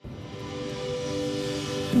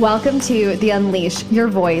Welcome to the Unleash Your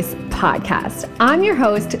Voice podcast. I'm your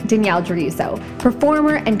host, Danielle Druso,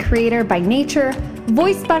 performer and creator by nature,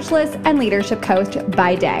 voice specialist, and leadership coach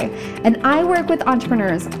by day. And I work with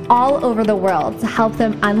entrepreneurs all over the world to help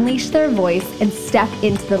them unleash their voice and step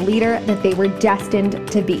into the leader that they were destined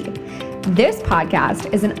to be. This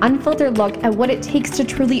podcast is an unfiltered look at what it takes to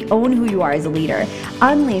truly own who you are as a leader,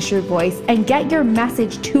 unleash your voice, and get your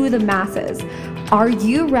message to the masses. Are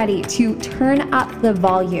you ready to turn up the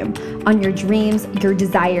volume on your dreams, your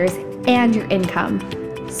desires, and your income?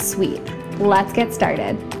 Sweet. Let's get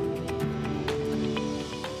started.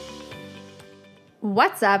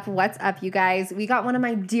 What's up? What's up, you guys? We got one of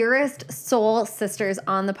my dearest soul sisters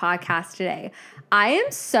on the podcast today. I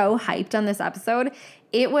am so hyped on this episode.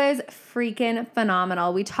 It was freaking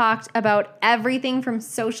phenomenal. We talked about everything from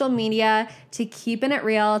social media to keeping it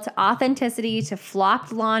real to authenticity to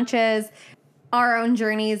flopped launches, our own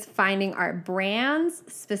journeys, finding our brands,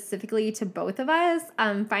 specifically to both of us,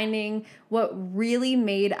 finding what really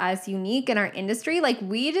made us unique in our industry. Like,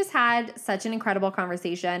 we just had such an incredible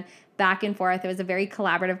conversation back and forth. It was a very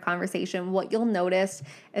collaborative conversation. What you'll notice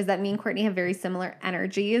is that me and Courtney have very similar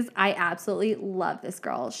energies. I absolutely love this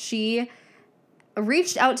girl. She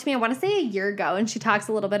reached out to me, I want to say a year ago, and she talks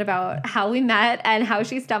a little bit about how we met and how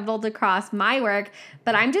she stumbled across my work,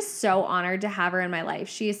 but I'm just so honored to have her in my life.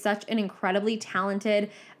 She is such an incredibly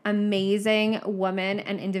talented, amazing woman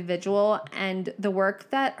and individual, and the work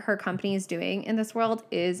that her company is doing in this world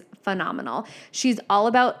is phenomenal. She's all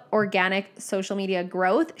about organic social media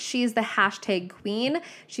growth. She's the hashtag queen.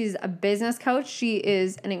 She's a business coach. She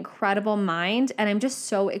is an incredible mind, and I'm just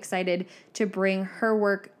so excited to bring her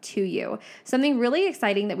work to you. Something really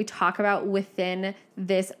exciting that we talk about within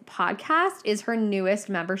this podcast is her newest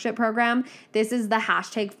membership program. This is the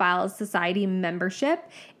hashtag Files Society membership.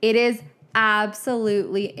 It is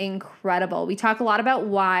absolutely incredible. We talk a lot about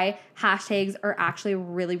why hashtags are actually a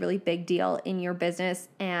really, really big deal in your business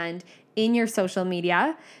and in your social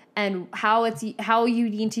media, and how you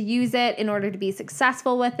need to use it in order to be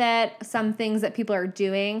successful with it. Some things that people are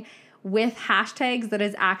doing with hashtags that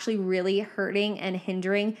is actually really hurting and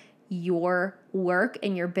hindering your work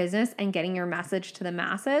in your business and getting your message to the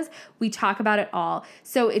masses. We talk about it all.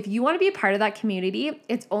 So if you want to be a part of that community,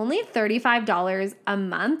 it's only $35 a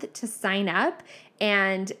month to sign up,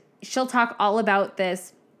 and she'll talk all about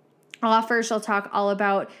this offer. She'll talk all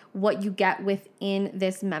about what you get within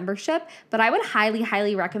this membership, but I would highly,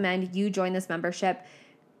 highly recommend you join this membership.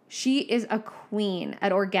 She is a queen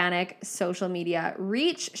at organic social media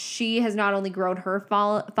reach. She has not only grown her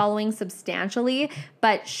following substantially,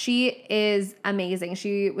 but she is amazing.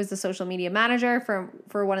 She was the social media manager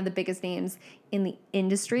for one of the biggest names in the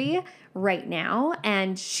industry right now,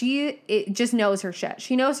 and she just knows her shit.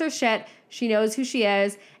 She knows her shit. She knows who she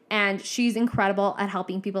is, and she's incredible at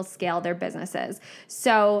helping people scale their businesses.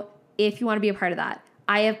 So if you want to be a part of that,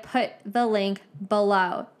 I have put the link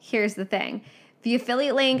below. Here's the thing. The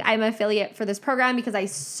affiliate link, I'm an affiliate for this program because I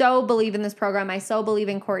so believe in this program. I so believe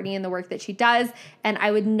in Courtney and the work that she does. And I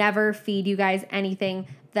would never feed you guys anything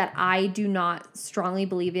that I do not strongly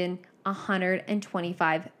believe in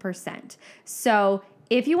 125%. So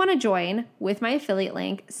if you want to join with my affiliate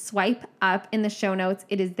link, swipe up in the show notes.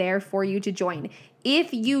 It is there for you to join.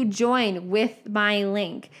 If you join with my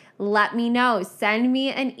link, let me know. Send me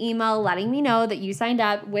an email letting me know that you signed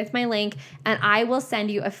up with my link, and I will send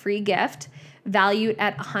you a free gift valued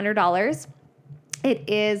at $100. It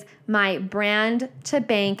is my Brand to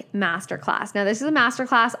Bank Masterclass. Now, this is a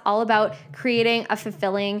masterclass all about creating a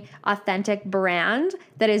fulfilling, authentic brand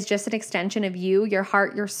that is just an extension of you, your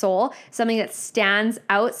heart, your soul, something that stands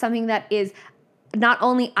out, something that is not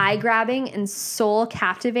only eye-grabbing and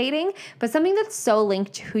soul-captivating, but something that's so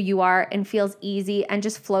linked to who you are and feels easy and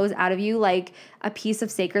just flows out of you like a piece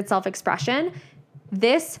of sacred self-expression.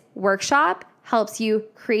 This workshop helps you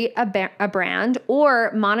create a brand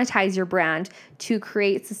or monetize your brand to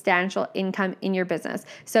create substantial income in your business.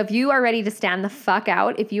 So if you are ready to stand the fuck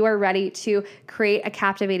out, if you are ready to create a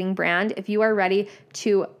captivating brand, if you are ready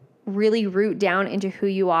to really root down into who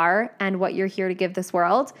you are and what you're here to give this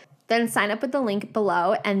world, then sign up with the link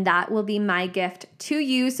below, and that will be my gift to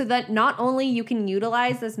you so that not only you can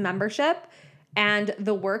utilize this membership and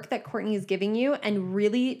the work that Courtney is giving you and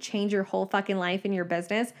really change your whole fucking life in your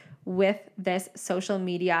business with this social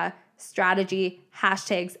media strategy,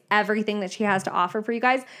 hashtags, everything that she has to offer for you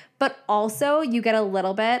guys, but also you get a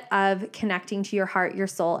little bit of connecting to your heart, your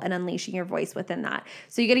soul, and unleashing your voice within that.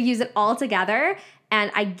 So you got to use it all together,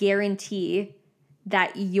 and I guarantee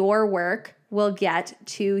that your work will get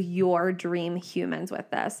to your dream humans with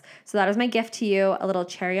this. So that is my gift to you, a little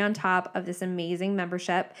cherry on top of this amazing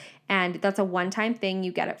membership. And that's a one-time thing.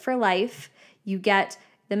 You get it for life.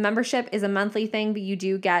 The membership is a monthly thing, but you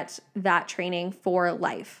do get that training for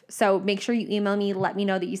life. So make sure you email me, let me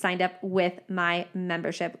know that you signed up with my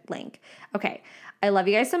membership link. Okay, I love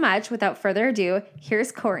you guys so much. Without further ado,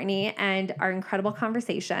 here's Courtney and our incredible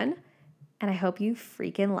conversation, and I hope you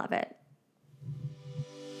freaking love it.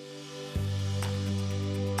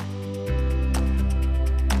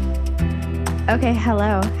 Okay,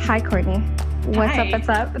 hello. Hi, Courtney. What's Hi.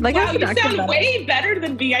 up? Like, wow, you sound way better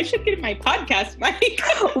than me. I should get my podcast mic.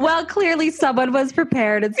 Well, clearly someone was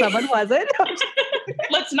prepared and someone wasn't.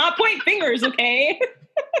 Let's not point fingers, okay?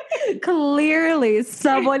 Clearly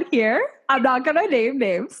someone here. I'm not going to name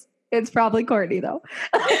names. It's probably Courtney, though.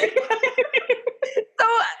 So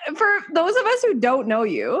for those of us who don't know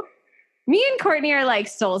you, me and Courtney are like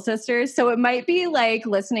soul sisters, so it might be like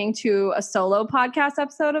listening to a solo podcast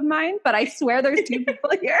episode of mine, but I swear there's two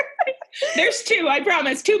people here. There's two, I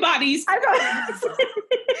promise. Two bodies. I promise.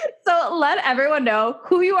 So let everyone know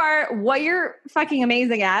who you are, what you're fucking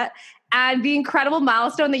amazing at, and the incredible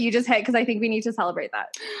milestone that you just hit, because I think we need to celebrate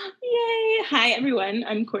that. Yay. Hi, everyone.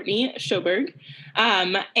 I'm Courtney Schoberg.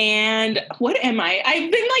 And what am I?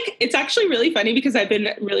 I've been like, it's actually really funny because I've been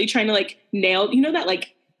really trying to like nail, that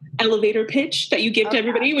like elevator pitch that you give to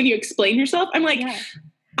everybody when you explain yourself. I'm like,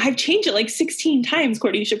 I've changed it like 16 times,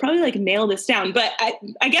 Courtney. You should probably like nail this down. But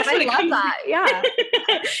I guess when it comes that. Yeah.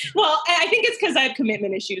 Well, I think it's because I have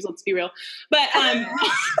commitment issues. Let's be real. But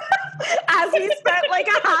as we spent like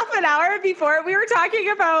a half an hour before, we were talking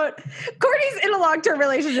about Courtney's in a long-term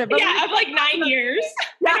relationship. But of like 9 years.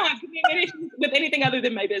 I don't have commitment issues with anything other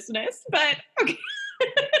than my business. But okay.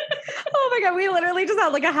 Oh my God, we literally just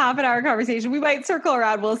had like a half an hour conversation. We might circle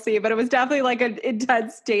around, we'll see, but it was definitely like an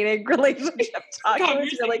intense dating relationship talk. It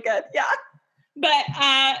was really good. Yeah. But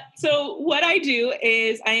so what I do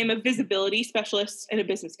is I am a visibility specialist and a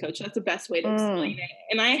business coach. That's the best way to explain it.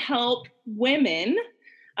 And I help women,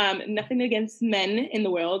 nothing against men in the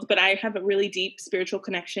world, but I have a really deep spiritual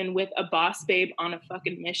connection with a boss babe on a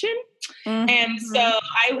fucking mission. Mm-hmm. And so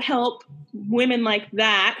I help women like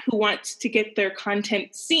that who want to get their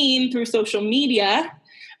content seen through social media,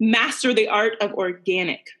 master the art of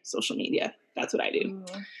organic social media. That's what I do.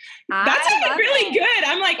 That sounded really good.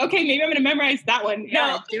 I'm like, okay, maybe I'm going to memorize that one.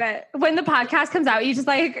 Yeah, do it. When the podcast comes out, you just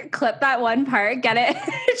like clip that one part, get it,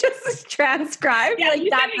 just transcribe. Yeah, like,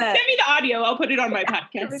 send me the audio. I'll put it on my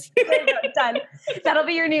podcast. Done. That'll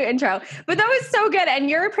be your new intro. But that was so good. And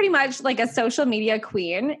you're pretty much like a social media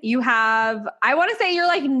queen. You have, I want to say you're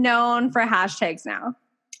like known for hashtags now.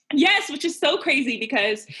 Yes, which is so crazy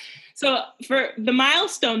because so for the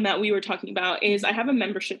milestone that we were talking about is I have a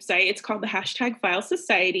membership site. It's called the #File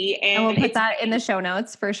Society. And we'll put that in the show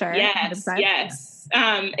notes for sure. Yes, 100%. Yes.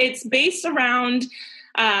 It's based around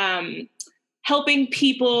helping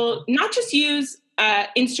people not just use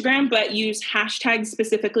Instagram, but use hashtags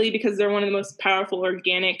specifically because they're one of the most powerful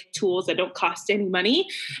organic tools that don't cost any money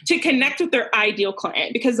to connect with their ideal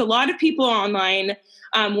client. Because a lot of people online,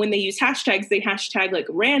 when they use hashtags, they hashtag like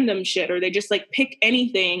random shit or they just like pick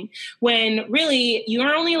anything when really you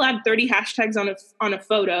are only allowed 30 hashtags on a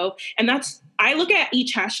photo. And I look at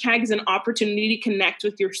each hashtag as an opportunity to connect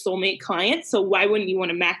with your soulmate client. So why wouldn't you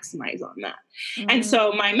want to maximize on that? Mm-hmm. And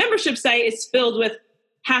so my membership site is filled with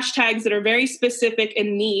hashtags that are very specific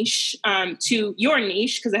and niche to your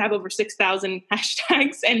niche because I have over 6,000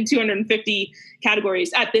 hashtags and 250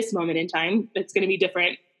 categories at this moment in time. It's going to be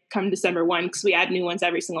different come December 1 because we add new ones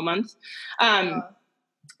every single month. But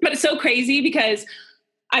it's so crazy because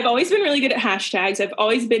I've always been really good at hashtags. I've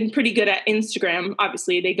always been pretty good at Instagram.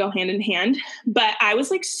 Obviously, they go hand in hand. But I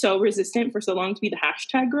was like so resistant for so long to be the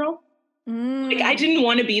hashtag girl. Like I didn't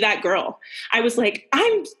want to be that girl. I was like,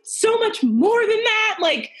 I'm so much more than that.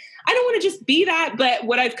 Like, I don't want to just be that. But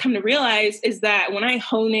what I've come to realize is that when I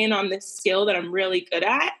hone in on this skill that I'm really good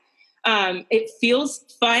at, it feels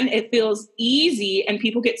fun. It feels easy. And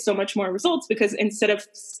people get so much more results because instead of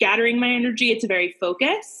scattering my energy, it's very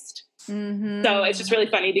focused. Mm-hmm. So it's just really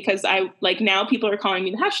funny because now people are calling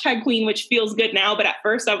me the hashtag queen, which feels good now. But at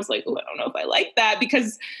first I was like, oh, I don't know if I like that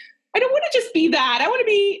because I don't want to just be that. I want to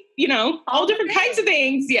be, all different kinds of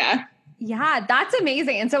things. Yeah. Yeah, that's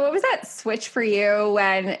amazing. And so what was that switch for you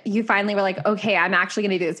when you finally were like, okay, I'm actually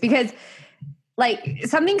going to do this? Because like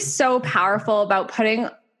something so powerful about putting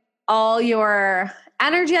all your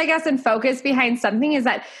energy, I guess, and focus behind something is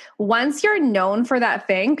that once you're known for that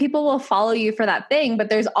thing, people will follow you for that thing, but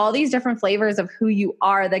there's all these different flavors of who you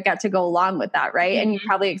are that get to go along with that, right? Mm-hmm. And you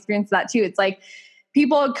probably experienced that too. It's like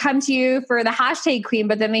people come to you for the hashtag queen,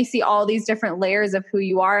 but then they see all these different layers of who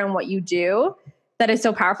you are and what you do. That is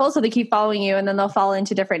so powerful. So they keep following you and then they'll fall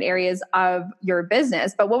into different areas of your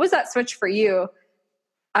business. But what was that switch for you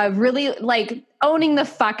of really like owning the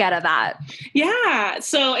fuck out of that? Yeah.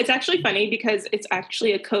 So it's actually funny because it's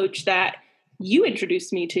actually a coach that you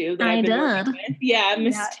introduced me to that I've been working with. Yeah,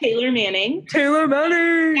 Miss Taylor Manning. Taylor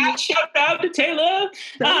Manning. Yeah, shout out to Taylor.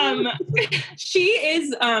 She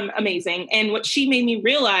is amazing. And what she made me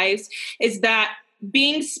realize is that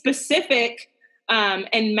being specific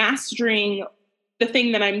and mastering the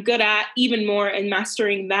thing that I'm good at even more and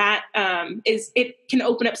mastering that it can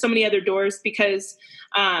open up so many other doors because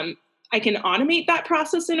I can automate that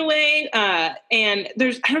process in a way. And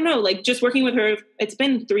I don't know, like just working with her, it's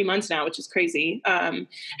been 3 months now, which is crazy,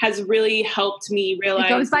 has really helped me realize. It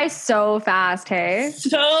goes by so fast, hey?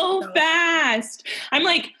 So fast. I'm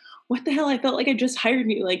like, what the hell? I felt like I just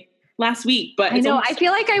hired you like last week, but I know. I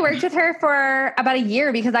feel like I worked with her for about a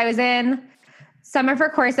year because I was in some of her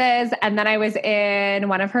courses and then I was in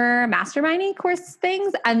one of her masterminding course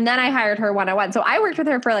things. And then I hired her one-on-one. So I worked with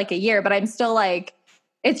her for like a year, but I'm still like,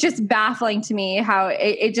 it's just baffling to me how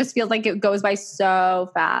it just feels like it goes by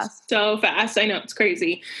so fast. So fast. I know, it's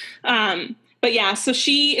crazy. But yeah, so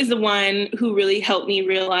she is the one who really helped me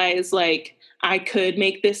realize like I could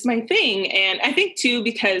make this my thing. And I think too,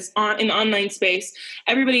 because in the online space,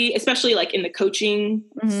 everybody, especially like in the coaching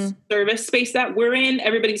service space that we're in,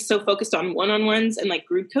 everybody's so focused on one-on-ones and like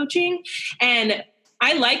group coaching. And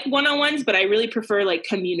I like one-on-ones, but I really prefer like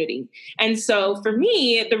community. And so for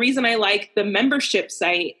me, the reason I like the membership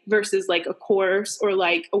site versus like a course or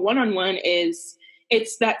like a one-on-one is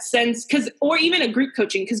it's that sense or even a group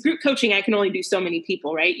coaching, because group coaching, I can only do so many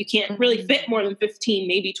people, right? You can't really fit more than 15,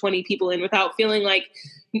 maybe 20 people in without feeling like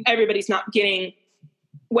everybody's not getting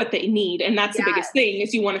what they need. And that's the biggest thing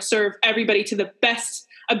is you want to serve everybody to the best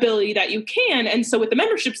ability that you can. And so with the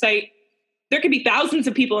membership site, there could be thousands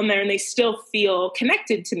of people in there and they still feel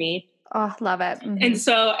connected to me. Oh, love it. And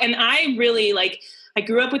so, and I really I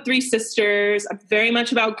grew up with 3 sisters. I'm very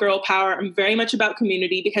much about girl power. I'm very much about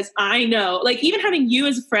community because I know, like even having you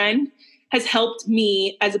as a friend has helped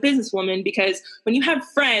me as a businesswoman because when you have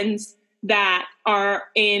friends that are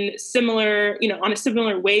in similar, on a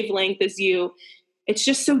similar wavelength as you, it's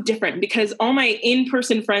just so different because all my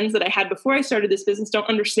in-person friends that I had before I started this business don't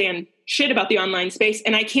understand shit about the online space.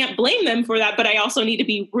 And I can't blame them for that, but I also need to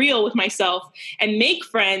be real with myself and make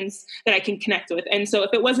friends that I can connect with. And so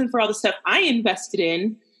if it wasn't for all the stuff I invested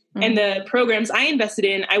in and the programs I invested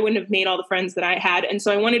in, I wouldn't have made all the friends that I had. And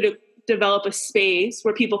so I wanted to develop a space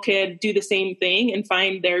where people could do the same thing and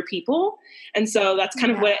find their people. And so that's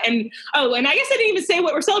kind of what, and I guess I didn't even say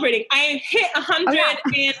what we're celebrating. I hit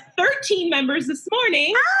 113 members this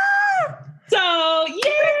morning. So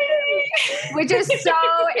yay! Which is so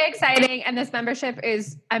exciting. And this membership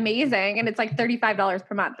is amazing. And it's like $35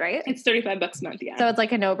 per month, right? It's $35 a month, yeah. So it's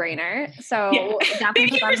like a no-brainer. So definitely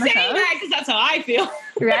thank you for saying that because that's how I feel.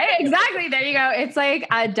 Right? Exactly. There you go. It's like,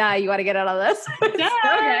 duh, you want to get out of this. So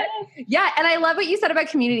good. Yeah. And I love what you said about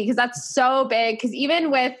community because that's so big. Because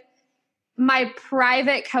even with my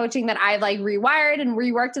private coaching that I've like rewired and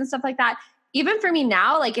reworked and stuff like that, even for me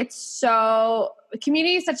now, like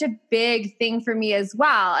community is such a big thing for me as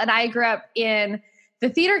well. And I grew up in the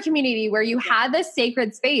theater community where you had this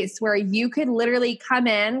sacred space where you could literally come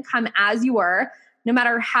as you were, no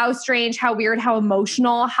matter how strange, how weird, how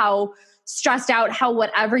emotional, how stressed out, how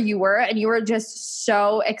whatever you were. And you were just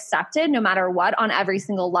so accepted no matter what on every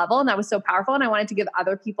single level. And that was so powerful. And I wanted to give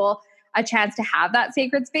other people a chance to have that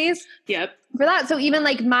sacred space for that. So even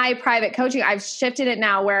like my private coaching, I've shifted it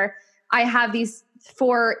now where I have these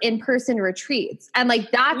 4 in-person retreats. And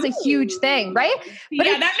like, that's a huge thing, right? But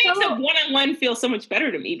that makes a one-on-one feel so much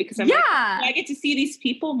better to me because I'm like, I get to see these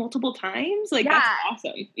people multiple times. Like that's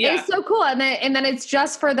awesome. Yeah. It's so cool. And then it's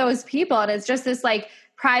just for those people. And it's just this like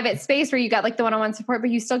private space where you got like the one-on-one support, but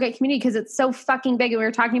you still get community because it's so fucking big. And we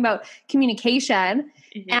were talking about communication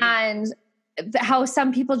and how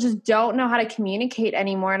some people just don't know how to communicate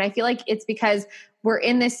anymore. And I feel like it's because we're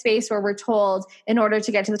in this space where we're told in order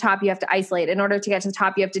to get to the top, you have to isolate. In order to get to the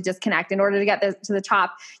top, you have to disconnect. In order to get to the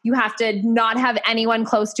top, you have to not have anyone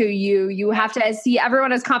close to you. You have to see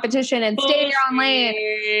everyone as competition and stay in your own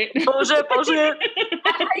lane. Bullshit.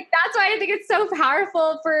 Like, that's why I think it's so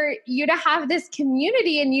powerful for you to have this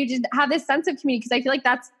community and you just have this sense of community. Because I feel like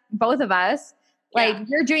that's both of us. Like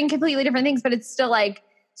you're doing completely different things, but it's still like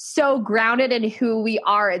so grounded in who we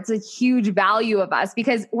are. It's a huge value of us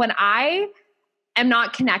because when I am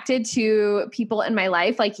not connected to people in my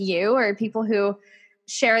life like you or people who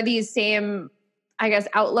share these same I guess,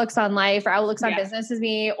 outlooks on life or outlooks on business as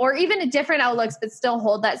me, or even different outlooks, but still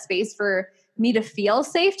hold that space for me to feel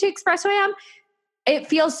safe to express who I am, it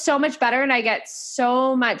feels so much better. And I get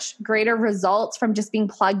so much greater results from just being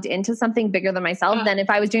plugged into something bigger than myself than if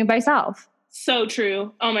I was doing it by myself. So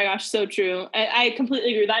true. Oh my gosh, so true. I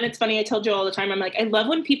completely agree with that. And it's funny, I tell Joe all the time, I'm like, I love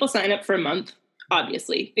when people sign up for a month,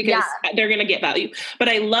 obviously, because they're going to get value. But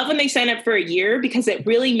I love when they sign up for a year because it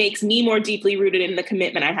really makes me more deeply rooted in the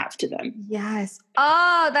commitment I have to them. Yes.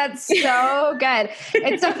 Oh, that's so good.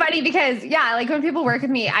 It's so funny because like when people work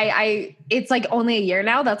with me, I it's like only a year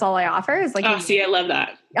now. That's all I offer is like, I love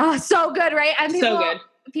that. Oh, so good. Right. And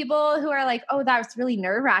people who are like, oh, that's really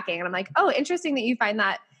nerve wracking. And I'm like, oh, interesting that you find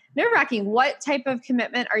that nerve-wracking. What type of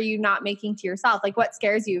commitment are you not making to yourself? Like what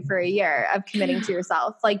scares you for a year of committing to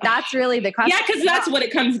yourself? Like that's really the question. Yeah, because that's what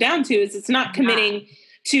it comes down to is it's not committing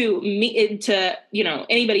to me, to,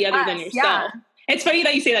 anybody other than yourself. Yeah. It's funny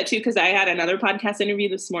that you say that too, because I had another podcast interview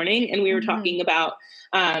this morning and we were talking about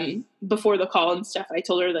before the call and stuff. I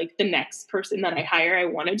told her like the next person that I hire, I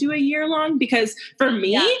want to do a year long because for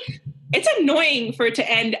me, it's annoying for it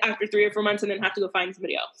to end after 3 or 4 months and then have to go find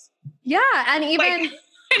somebody else. Yeah. And even...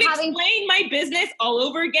 and explain my business all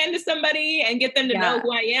over again to somebody and get them to know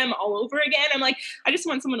who I am all over again. I'm like, I just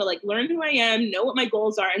want someone to like learn who I am, know what my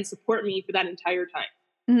goals are, and support me for that entire time.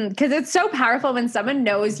 Because it's so powerful when someone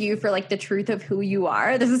knows you for like the truth of who you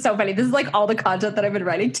are. This is so funny. This is like all the content that I've been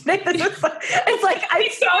writing today. It's like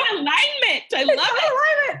it's so alignment. I love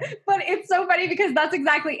it. Alignment. But it's so funny because that's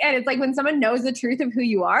exactly it. It's like when someone knows the truth of who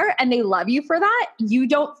you are and they love you for that, you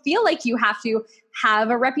don't feel like you have to have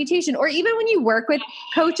a reputation. Or even when you work with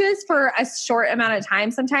coaches for a short amount of time,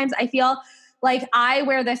 sometimes I feel like I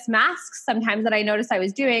wear this mask sometimes that I noticed I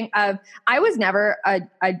was doing of I was never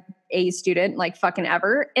a student like fucking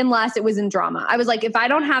ever unless it was in drama. I was like, if I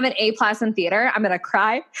don't have an A+ in theater, I'm gonna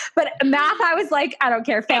cry. But math, I was like, I don't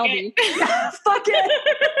care, fail me. Fuck it.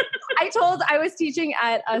 I was teaching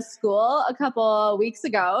at a school a couple weeks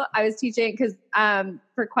ago. I was teaching because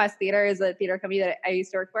for Quest Theater is a theater company that I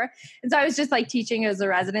used to work for. And so I was just like teaching as a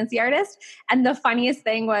residency artist. And the funniest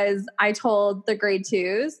thing was I told the grade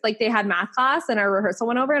 2s, like they had math class and our rehearsal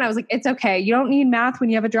went over and I was like, it's okay. You don't need math when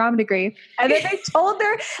you have a drama degree. And then they told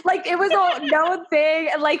their, like, it was a known thing.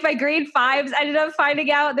 And like my grade 5s ended up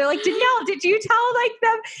finding out. They're like, Danielle, did you tell like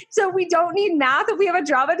them? So we don't need math if we have a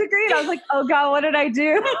drama degree? And I was like, oh God, what did I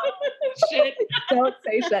do? Shit. Don't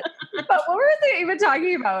say shit. But what were they even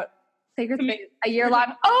talking about? Sacred space, a year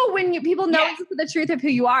long. Oh, when people know the truth of who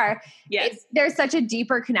you are, there's such a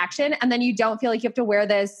deeper connection. And then you don't feel like you have to wear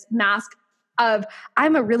this mask of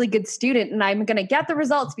I'm a really good student and I'm going to get the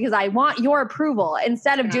results because I want your approval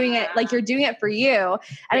instead of doing it like you're doing it for you.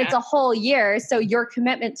 And it's a whole year. So your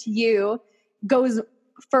commitment to you goes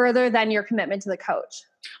further than your commitment to the coach.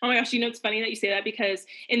 Oh my gosh, it's funny that you say that because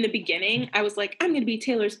in the beginning, I was like, I'm going to be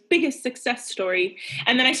Taylor's biggest success story.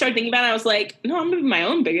 And then I started thinking about it. I was like, no, I'm going to be my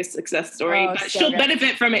own biggest success story, but she'll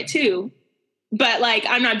benefit from it too. But like,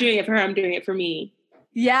 I'm not doing it for her. I'm doing it for me.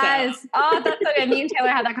 Yes. So. Oh, that's so good. Me and Taylor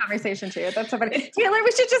had that conversation too. That's so funny. Taylor,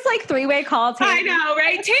 we should just like 3-way call Taylor. I know,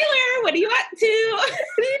 right? Taylor, what are you up to? What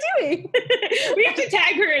are you doing? We have to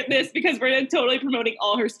tag her in this because we're totally promoting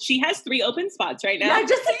all her. She has 3 open spots right now. Yeah,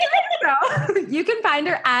 just so you know. You can find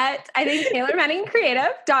her at, I think,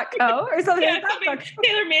 TaylorManningCreative.co or something. Yeah,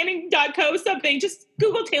 TaylorManning.co something. Just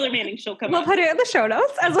Google Taylor Manning. She'll come up. We'll put it in the show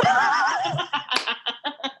notes as well.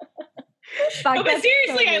 No, but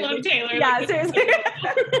seriously, I love Taylor. Yeah, like, seriously.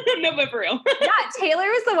 No, but for real. Yeah, Taylor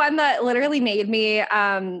was the one that literally made me,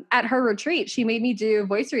 at her retreat, she made me do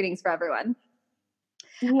voice readings for everyone.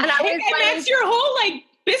 And that's your whole, like,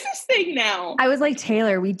 business thing now. I was like,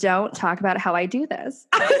 Taylor, we don't talk about how I do this.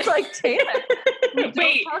 I was like, Taylor, we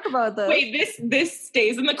don't talk about this. Wait, this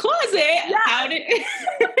stays in the closet. Yeah. How did... And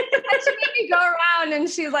she made me go around and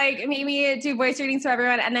she's like, made me do voice readings for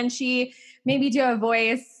everyone. And then she made me do a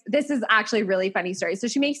voice. This is actually a really funny story. So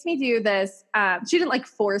she makes me do this. She didn't like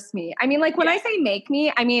force me. I mean, like when I say make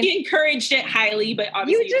me, I mean, she encouraged it highly, but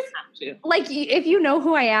obviously you just have to. Like, if you know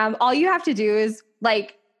who I am, all you have to do is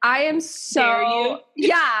like, I am so,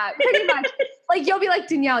 yeah, pretty much. Like, you'll be like,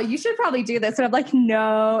 Danielle, you should probably do this. And I'm like,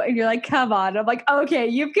 no. And you're like, come on. And I'm like, okay,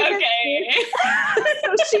 you've given me.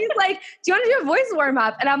 So she's like, do you want to do a voice warm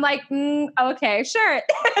up? And I'm like, okay, sure.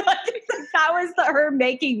 That was her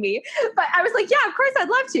making me. But I was like, yeah, of course, I'd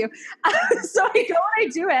love to. So I go and I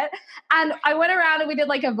do it. And I went around and we did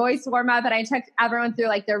like a voice warm up and I took everyone through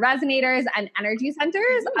like their resonators and energy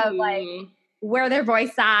centers of like, where their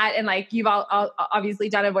voice at. And like, you've all obviously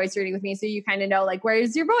done a voice reading with me. So you kind of know like, where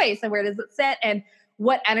is your voice and where does it sit and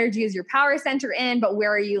what energy is your power center in, but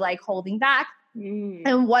where are you like holding back?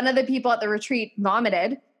 And one of the people at the retreat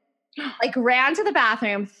vomited, like ran to the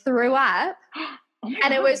bathroom, threw up.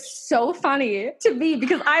 And it was so funny to me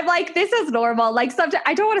because I'm like, this is normal. Like sometimes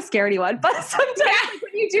I don't want to scare anyone, but sometimes like,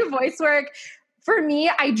 when you do voice work, for me,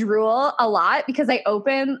 I drool a lot because I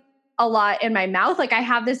open a lot in my mouth. Like I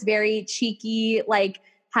have this very cheeky, like,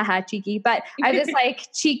 haha, cheeky, but I have this like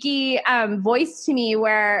cheeky voice to me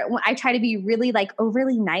where I try to be really like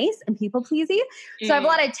overly nice and people pleasy. So I have a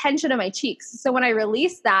lot of tension in my cheeks. So when I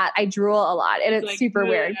release that, I drool a lot and it's like, super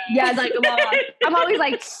weird. Yeah, it's like, I'm always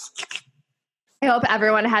like, I hope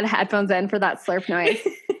everyone had headphones in for that slurp noise.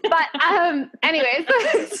 But anyways,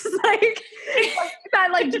 it's like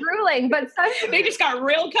that like drooling. But they just got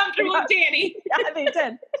real comfortable with Dani. Yeah, they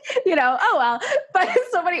did. Oh well. But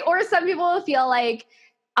some people will feel like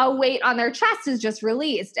a weight on their chest is just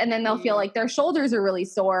released and then they'll feel like their shoulders are really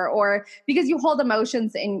sore or because you hold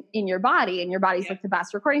emotions in your body and your body's like the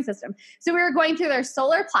best recording system. So we were going through their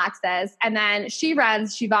solar plexus and then she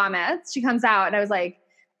runs, she vomits, she comes out and I was like,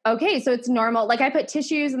 okay, so it's normal. Like I put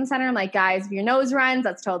tissues in the center. I'm like, guys, if your nose runs,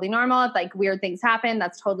 that's totally normal. If like weird things happen,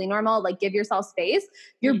 that's totally normal. Like give yourself space.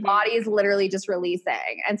 Your body is literally just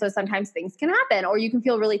releasing. And so sometimes things can happen or you can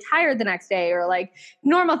feel really tired the next day or like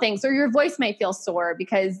normal things, or your voice might feel sore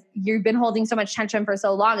because you've been holding so much tension for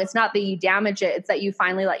so long. It's not that you damage it. It's that you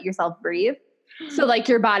finally let yourself breathe. So like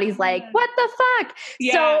your body's like, what the fuck?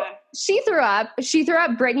 Yeah. So she threw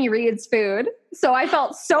up Brittany Reed's food. So I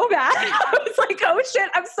felt so bad. I was like, oh shit,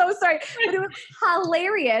 I'm so sorry. But it was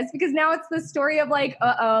hilarious because now it's the story of like,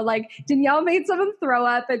 like Danielle made someone throw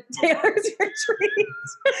up at Taylor's retreat.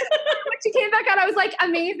 When she came back out, I was like,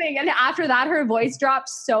 amazing. And after that, her voice dropped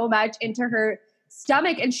so much into her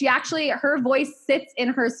stomach. And her voice sits in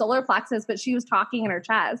her solar plexus, but she was talking in her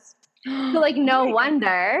chest. So like, no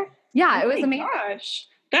wonder. Yeah, it was amazing. Gosh,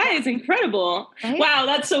 that is incredible. Right? Wow,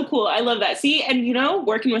 that's so cool. I love that. See, and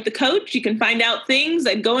working with the coach, you can find out things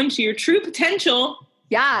that go into your true potential.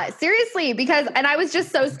 Yeah, seriously, and I was just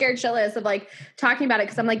so scared shitless of like talking about it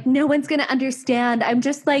because I'm like, no one's going to understand. I'm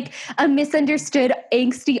just like a misunderstood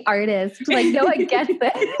angsty artist. Like, no one gets it.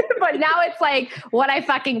 But now it's like what I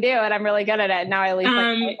fucking do and I'm really good at it. Now I at least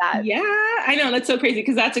like that. Yeah, I know. That's so crazy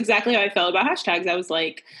because that's exactly how I felt about hashtags. I was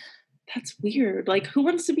like, that's weird. Like, who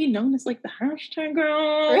wants to be known as like the hashtag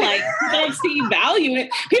girl? Like, who don't see value in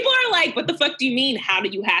it? People are like, what the fuck do you mean? How do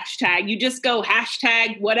you hashtag? You just go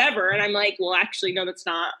hashtag whatever. And I'm like, well, actually, no, that's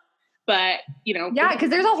not. But, Yeah, because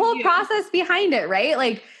there's a whole process behind it, right?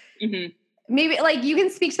 Like, maybe like you can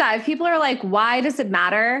speak to that. If people are like, why does it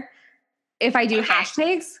matter if I do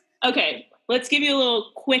hashtags? Okay. Let's give you a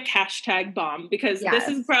little quick hashtag bomb because this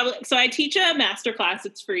is probably, so I teach a masterclass,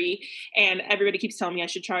 it's free and everybody keeps telling me I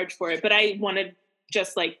should charge for it, but I want to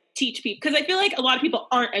just like teach people because I feel like a lot of people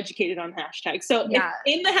aren't educated on hashtags. So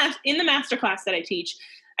in the masterclass that I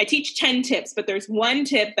teach 10 tips, but there's one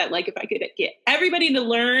tip that like, if I could get everybody to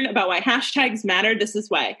learn about why hashtags matter, this is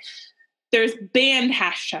why. There's banned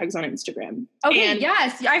hashtags on Instagram. Okay,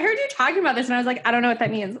 yes. I heard you talking about this and I was like, I don't know what that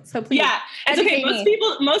means. So please. Yeah, it's okay.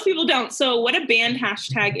 Most people don't. So what a banned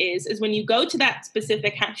hashtag is when you go to that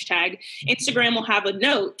specific hashtag, Instagram will have a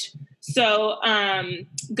note. So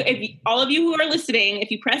if all of you who are listening, if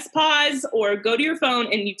you press pause or go to your phone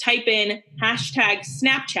and you type in hashtag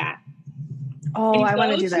Snapchat. Oh, I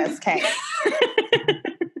want to do this. Okay.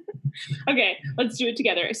 Okay, let's do it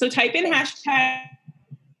together. So type in hashtag.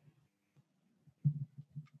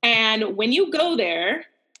 And when you go there,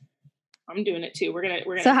 I'm doing it too. We're gonna.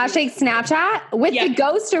 So hashtag Snapchat with the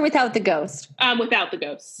ghost or without the ghost? Without the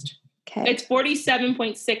ghost. Okay. It's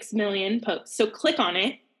 47.6 million posts. So click on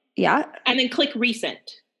it. Yeah. And then click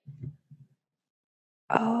recent.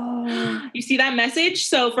 Oh. You see that message?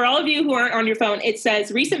 So for all of you who aren't on your phone, it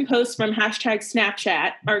says recent posts from hashtag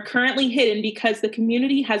Snapchat are currently hidden because the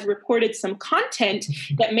community has reported some content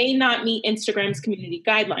that may not meet Instagram's community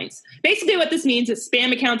guidelines. Basically what this means is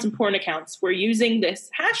spam accounts and porn accounts were using this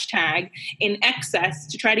hashtag in excess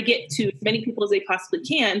to try to get to as many people as they possibly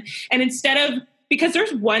can. And because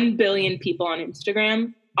there's 1 billion people on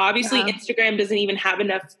Instagram, obviously, Instagram doesn't even have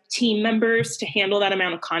enough team members to handle that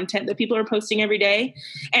amount of content that people are posting every day.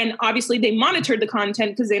 And obviously, they monitored the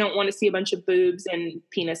content because they don't want to see a bunch of boobs and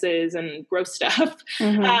penises and gross stuff.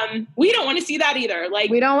 Mm-hmm. We don't want to see that either. Like,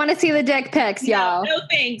 we don't want to see the dick pics, y'all. No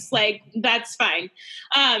thanks. Like, that's fine.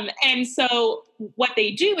 And so what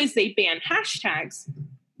they do is they ban hashtags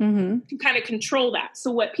to kind of control that.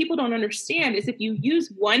 So what people don't understand is if you use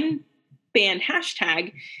one banned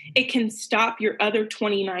hashtag, it can stop your other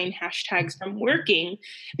 29 hashtags from working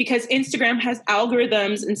because Instagram has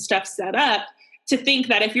algorithms and stuff set up to think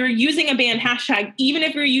that if you're using a banned hashtag, even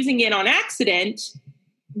if you're using it on accident,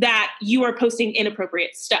 that you are posting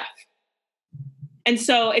inappropriate stuff. And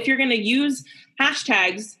so if you're going to use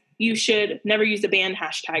hashtags, you should never use a banned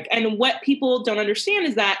hashtag. And what people don't understand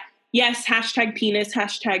is that, yes, hashtag penis,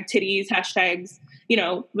 hashtag titties, hashtags,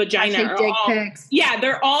 vagina Hashtag are dick all, pics. yeah,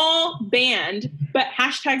 they're all banned. But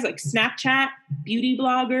hashtags like Snapchat, beauty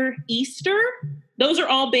blogger, Easter, those are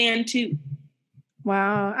all banned too.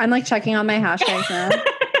 Wow. I'm like checking on my hashtags now.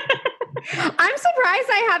 I'm surprised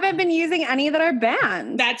I haven't been using any that are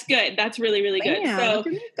banned. That's good. That's really, really good. Man, So look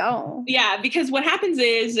at me go. yeah, because what happens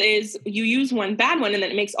is you use one bad one and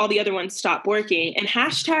then it makes all the other ones stop working. And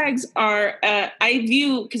hashtags are, I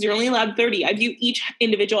view, because you're only allowed 30, I view each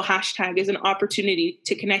individual hashtag as an opportunity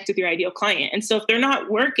to connect with your ideal client. And so if they're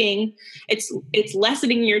not working, it's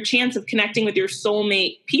lessening your chance of connecting with your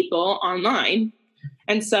soulmate people online.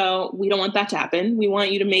 And so we don't want that to happen. We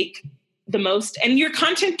want you to make the most, and your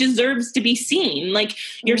content deserves to be seen. Like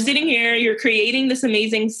you're sitting here, you're creating this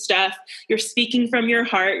amazing stuff. You're speaking from your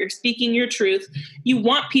heart. You're speaking your truth. You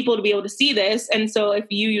want people to be able to see this. And so if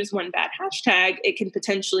you use one bad hashtag, it can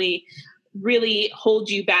potentially really hold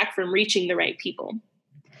you back from reaching the right people.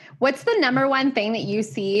 What's the number one thing that you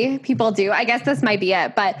see people do? I guess this might be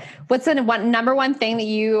it, but what's the number one thing that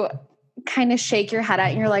you kind of shake your head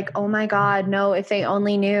at and you're like, oh my God, no, if they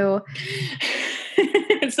only knew?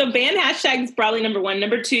 So banned hashtags, probably number one.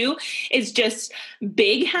 Number two is just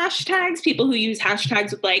big hashtags, people who use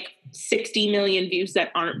hashtags with like 60 million views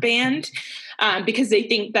that aren't banned, because they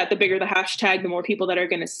think that the bigger the hashtag, the more people that are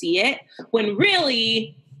going to see it. When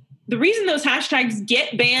really the reason those hashtags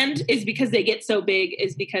get banned is because they get so big,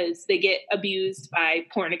 is because they get abused by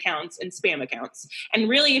porn accounts and spam accounts. And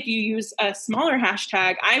really, if you use a smaller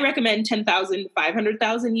hashtag, I recommend 10,000 to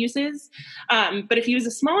 500,000 uses. But if you use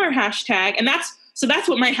a smaller hashtag, and that's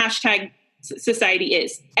what my hashtag society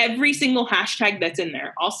is. Every single hashtag that's in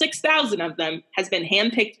there, all 6,000 of them, has been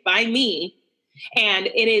handpicked by me. And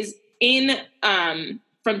it is in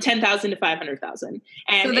from 10,000 to 500,000.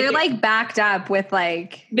 And so they're like backed up with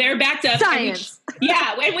like... They're backed up. Science.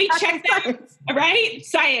 And we check them, right?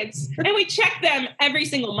 Science. And we check them every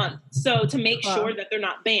single month. So to make sure that they're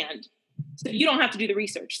not banned. So you don't have to do the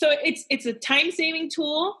research. So it's a time-saving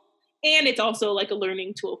tool. And it's also like a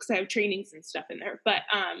learning tool because I have trainings and stuff in there. But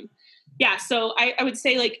so I would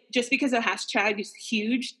say like just because a hashtag is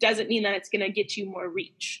huge doesn't mean that it's going to get you more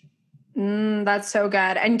reach. That's so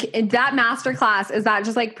good. And that masterclass, is that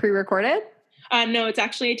just like pre-recorded? No, it's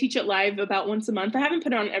actually, I teach it live about once a month. I haven't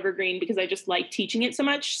put it on Evergreen because I just like teaching it so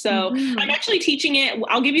much. So I'm actually teaching it.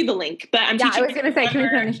 I'll give you the link, but I'm teaching I was going to say, can we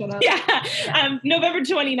finish it up? Yeah. November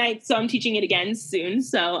 29th. So I'm teaching it again soon.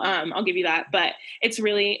 So I'll give you that, but it's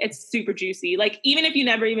super juicy. Like even if you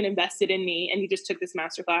never even invested in me and you just took this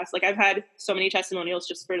masterclass, like I've had so many testimonials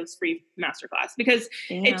just for this free masterclass because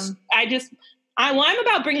I'm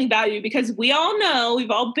about bringing value because we all know, we've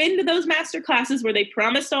all been to those master classes where they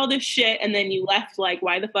promised all this shit and then you left like,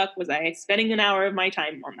 why the fuck was I spending an hour of my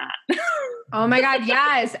time on that? Oh my God,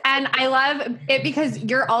 yes. And I love it because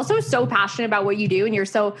you're also so passionate about what you do and you're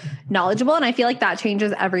so knowledgeable. And I feel like that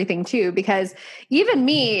changes everything too, because even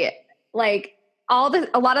me, like a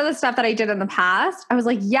lot of the stuff that I did in the past, I was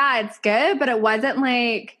like, yeah, it's good, but it wasn't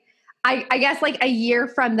like, I guess like a year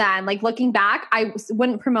from then, like looking back, I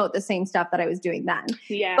wouldn't promote the same stuff that I was doing then.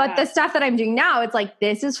 Yeah. But the stuff that I'm doing now, it's like,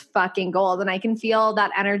 this is fucking gold. And I can feel that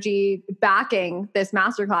energy backing this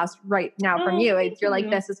masterclass right now from you. You're like,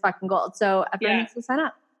 this is fucking gold. So everyone needs to sign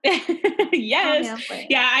up. Yes.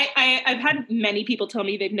 I've had many people tell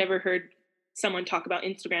me they've never heard someone talk about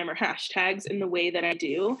Instagram or hashtags in the way that I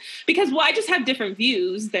do, because I just have different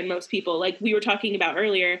views than most people. Like we were talking about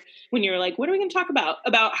earlier when you were like, what are we going to talk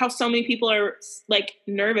about how so many people are like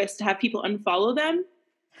nervous to have people unfollow them.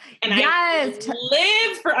 And I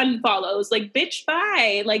live for unfollows, like bitch,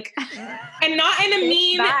 bye. Like, and not in a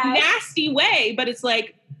mean, nasty way, but it's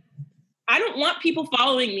like, I don't want people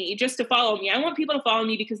following me just to follow me. I want people to follow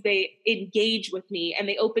me because they engage with me and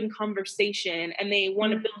they open conversation and they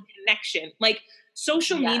want to build connection. Like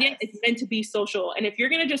social media is meant to be social. And if you're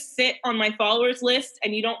going to just sit on my followers list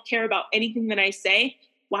and you don't care about anything that I say,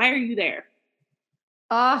 why are you there?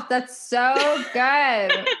 Oh, that's so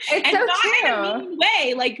good. It's and so not true. in a mean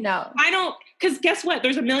way. Like, no, I don't, because guess what?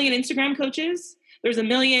 There's a million Instagram coaches. There's a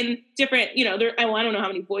million different, I don't know how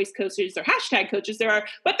many voice coaches or hashtag coaches there are,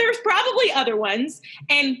 but there's probably other ones.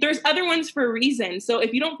 And there's other ones for a reason. So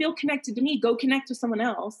if you don't feel connected to me, go connect with someone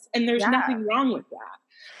else. And there's nothing wrong with that.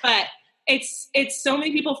 But it's so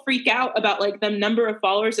many people freak out about like the number of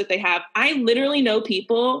followers that they have. I literally know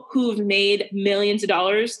people who've made millions of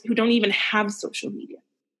dollars who don't even have social media.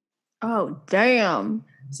 Oh, damn.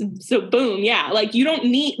 So boom. Yeah. Like you don't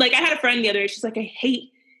need, like I had a friend the other day, she's like, I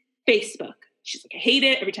hate Facebook. She's like, I hate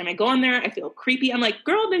it. Every time I go on there, I feel creepy. I'm like,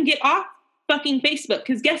 girl, then get off fucking Facebook.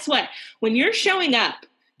 Because guess what? When you're showing up,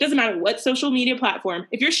 doesn't matter what social media platform,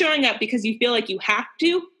 if you're showing up because you feel like you have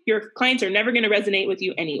to, your clients are never going to resonate with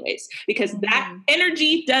you anyways, because that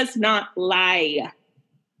energy does not lie.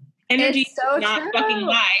 Energy does not fucking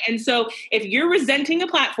lie. And so if you're resenting a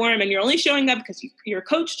platform and you're only showing up because your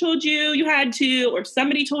coach told you had to, or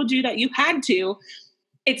somebody told you that you had to,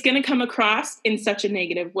 it's going to come across in such a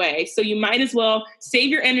negative way. So you might as well save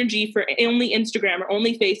your energy for only Instagram or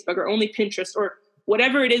only Facebook or only Pinterest or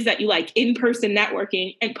whatever it is that you like, in-person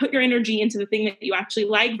networking, and put your energy into the thing that you actually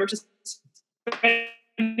like versus spreading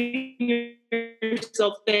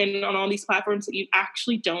yourself thin on all these platforms that you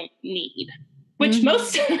actually don't need, which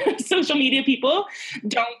most social media people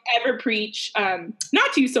don't ever preach,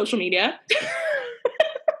 not to use social media.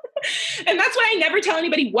 And that's why I never tell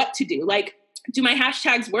anybody what to do. Like, do my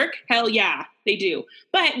hashtags work? Hell yeah, they do.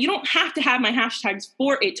 But you don't have to have my hashtags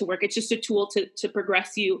for it to work. It's just a tool to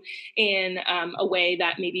progress you in a way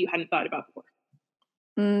that maybe you hadn't thought about before.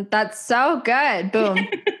 That's so good. Boom.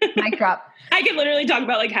 Mic drop. I could literally talk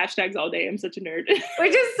about like hashtags all day. I'm such a nerd.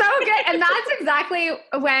 Which is so good. And that's exactly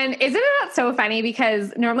when, isn't it so funny?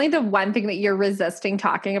 Because normally the one thing that you're resisting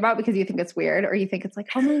talking about because you think it's weird or you think it's like,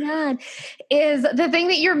 oh my God, is the thing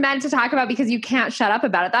that you're meant to talk about because you can't shut up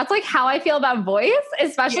about it. That's like how I feel about voice,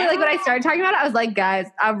 especially like when I started talking about it, I was like, guys,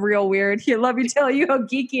 I'm real weird. Here, let me tell you how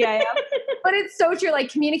geeky I am. But it's so true.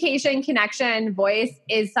 Like communication, connection, voice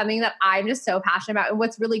is something that I'm just so passionate about. And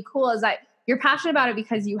what's really cool is that you're passionate about it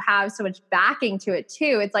because you have so much backing to it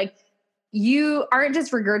too. It's like you aren't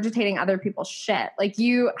just regurgitating other people's shit. Like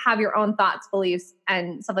you have your own thoughts, beliefs,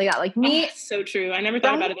 and stuff like that. Like me. Oh, so true. I never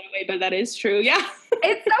thought about it that way, but that is true. Yeah.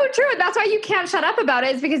 It's so true. That's why you can't shut up about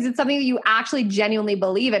it. It's because it's something that you actually genuinely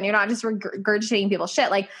believe in. You're not just regurgitating people's shit.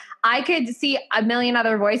 Like I could see a million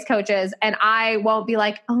other voice coaches and I won't be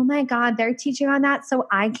like, oh my God, they're teaching on that. So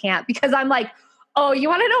I can't, because I'm like, oh, you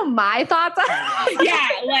want to know my thoughts? Yeah,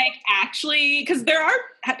 like actually, because there are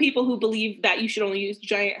people who believe that you should only use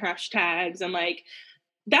giant hashtags and like,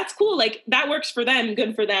 that's cool. Like that works for them,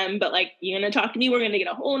 good for them. But like, you're going to talk to me, we're going to get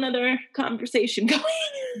a whole nother conversation going.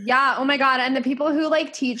 Yeah. Oh my God. And the people who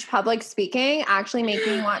like teach public speaking actually make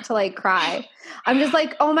me want to like cry. I'm just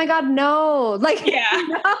like, oh my God, no. Like,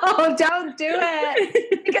 no, don't do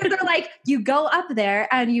it. Because they're like, you go up there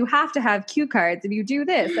and you have to have cue cards and you do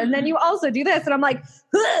this. And then you also do this. And I'm like,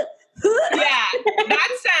 yeah,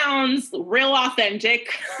 that sounds real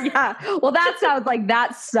authentic. Yeah. Well, that sounds like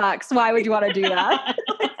that sucks. Why would you want to do that?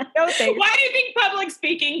 No thanks. Why do you think public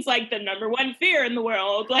speaking's like the number one fear in the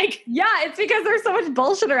world? Like, yeah, it's because there's so much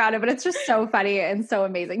bullshit around it, but it's just so funny and so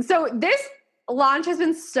amazing. So this launch has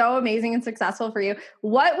been so amazing and successful for you.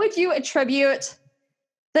 What would you attribute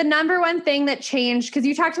the number one thing that changed? Because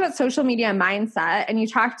you talked about social media mindset and you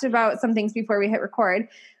talked about some things before we hit record.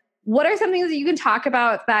 What are some things that you can talk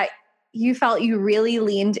about that you felt you really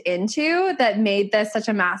leaned into that made this such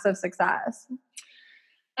a massive success?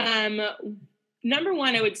 Number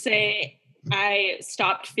one, I would say I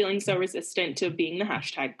stopped feeling so resistant to being the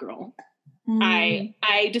hashtag girl.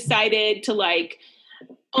 I decided to like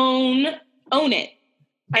own it.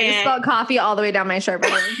 I just spelled coffee all the way down my shirt.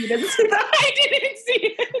 You didn't see that? I didn't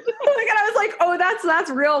see it. Oh my God, I was like, oh, that's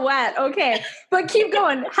real wet. Okay, but keep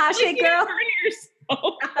going. Hashtag girl.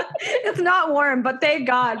 It's not warm, but thank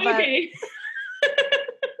God. But. Okay.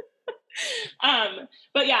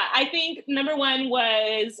 But yeah, I think number one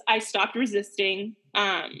was I stopped resisting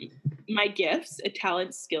my gifts,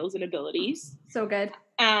 talents, skills, and abilities. So good.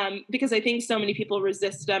 Because I think so many people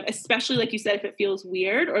resist them, especially like you said, if it feels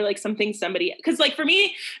weird or like something because like for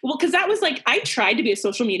me, because that was like, I tried to be a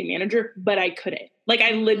social media manager, but I couldn't. Like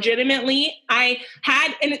I legitimately, and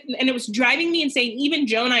it was driving me insane. Even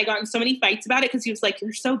Joe and I got in so many fights about it because he was like,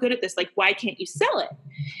 you're so good at this. Like, why can't you sell it?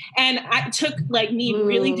 And it took like me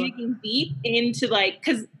really digging deep into like,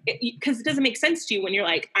 because it doesn't make sense to you when you're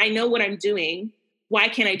like, I know what I'm doing. Why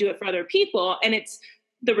can't I do it for other people? And it's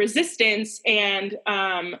the resistance and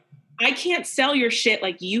I can't sell your shit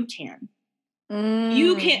like you can.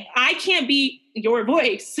 I can't be your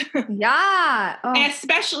voice. Yeah. Oh.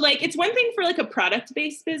 Especially like it's one thing for like a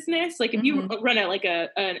product-based business. Like if you run an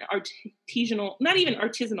artisanal, not even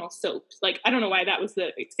artisanal soaps. Like I don't know why that was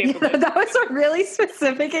the example. Yeah, that was a really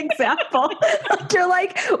specific example. Like you're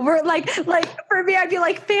like, we're like for me, I'd be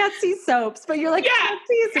like fancy soaps, but you're like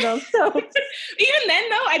artisanal soaps. Even then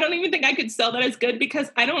though, I don't even think I could sell that as good because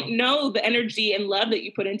I don't know the energy and love that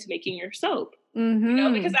you put into making your soap. Mm-hmm. You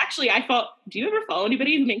know, because actually do you ever follow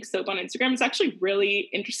anybody who makes soap on Instagram? It's actually really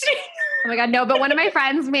interesting. Oh my God, no, but one of my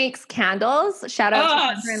friends makes candles. Shout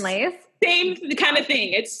out to Spencer and Lace. Same kind of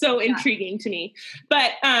thing. It's so intriguing to me.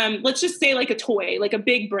 But let's just say like a toy, like a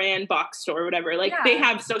big brand box store or whatever. Like they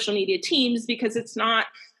have social media teams because it's not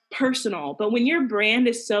personal. But when your brand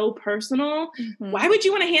is so personal, why would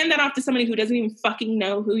you want to hand that off to somebody who doesn't even fucking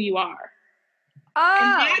know who you are?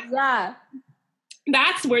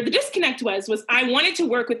 That's where the disconnect was I wanted to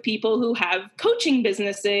work with people who have coaching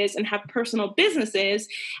businesses and have personal businesses,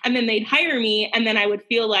 and then they'd hire me, and then I would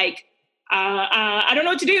feel like, I don't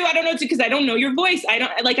know what to do. Because I don't know your voice.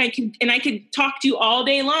 I could talk to you all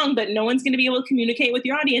day long, but no one's going to be able to communicate with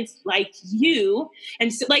your audience like you.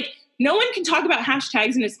 And so like, no one can talk about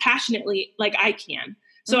hashtags and as passionately like I can.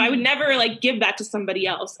 So I would never like give that to somebody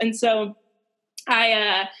else. And so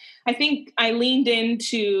I think I leaned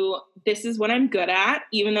into, this is what I'm good at,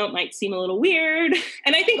 even though it might seem a little weird.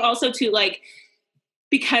 And I think also too, like,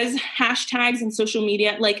 because hashtags and social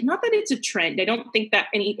media, like, not that it's a trend. I don't think that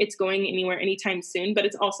it's going anywhere anytime soon, but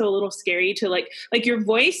it's also a little scary to like your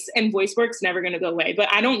voice and voice work's never going to go away.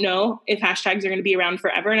 But I don't know if hashtags are going to be around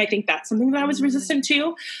forever. And I think that's something that I was resistant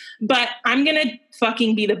to, but I'm going to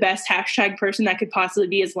fucking be the best hashtag person that could possibly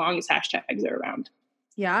be as long as hashtags are around.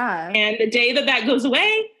 Yeah. And the day that goes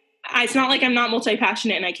away, it's not like I'm not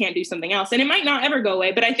multi-passionate and I can't do something else. And it might not ever go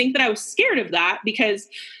away, but I think that I was scared of that because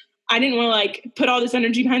I didn't want to like put all this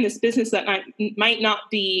energy behind this business that might not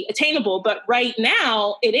be attainable. But right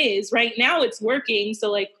now it is. Right now it's working. So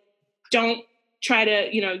like, don't try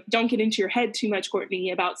to, don't get into your head too much, Courtney,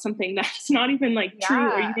 about something that's not even like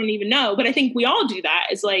true or you don't even know. But I think we all do that.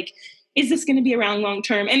 Is like, is this going to be around long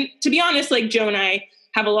term? And to be honest, like Joe and I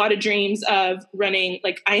have a lot of dreams of running,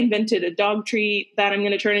 like I invented a dog treat that I'm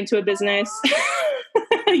going to turn into a business.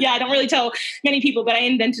 Yeah, I don't really tell many people, but I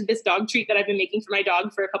invented this dog treat that I've been making for my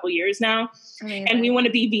dog for a couple years now. Amazing. And we want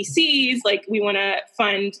to be VCs. Like we want to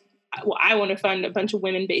I want to fund a bunch of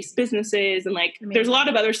women-based businesses. And like, Amazing. There's a lot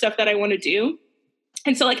of other stuff that I want to do.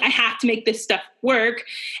 And so like, I have to make this stuff work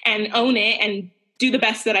and own it and do the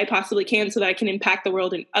best that I possibly can so that I can impact the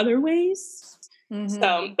world in other ways.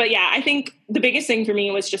 So, but yeah, I think the biggest thing for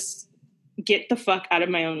me was just get the fuck out of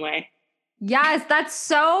my own way. Yes, that's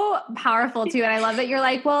so powerful too. And I love that you're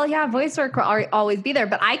like, well, yeah, voice work will always be there.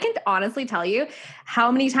 But I can honestly tell you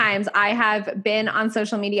how many times I have been on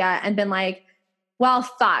social media and been like, well,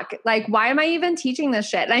 fuck, like, why am I even teaching this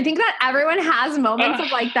shit? And I think that everyone has moments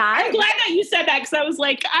of like that. I'm glad that you said that because I was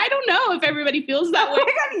like, I don't know if everybody feels that way.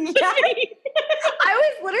 I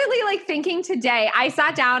was literally like thinking today, I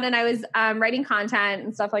sat down and I was writing content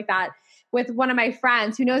and stuff like that with one of my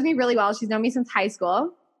friends who knows me really well. She's known me since high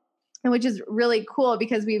school. And which is really cool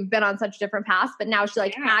because we've been on such different paths, but now she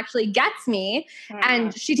like actually gets me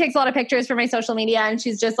and she takes a lot of pictures for my social media and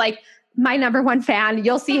she's just like my number one fan.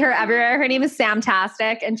 You'll see her everywhere. Her name is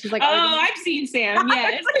Samtastic and she's like, I've seen Sam.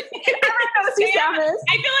 Yes. Everyone knows who Sam is.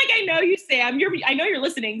 I feel like I know you, Sam. I know you're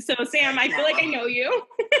listening. So Sam, I feel like I know you.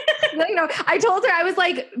 I told her, I was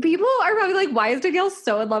like, people are probably like, why is Danielle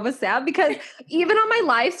so in love with Sam? Because even on my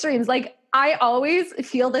live streams, like I always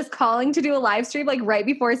feel this calling to do a live stream like right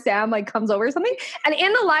before Sam like comes over or something. And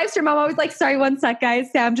in the live stream, I'm always like, sorry, one sec, guys.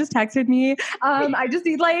 Sam just texted me. I just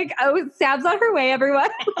need like, Sam's on her way, everyone.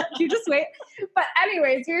 You just wait. But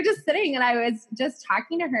anyways, we were just sitting and I was just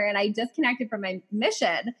talking to her and I disconnected from my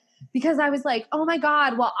mission because I was like, oh my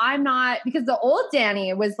God, well, I'm not, because the old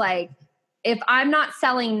Danny was like, if I'm not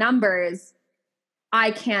selling numbers,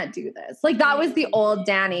 I can't do this. Like that was the old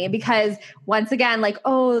Danny because once again, like,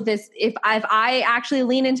 if I actually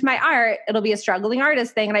lean into my art, it'll be a struggling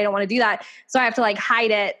artist thing and I don't want to do that. So I have to like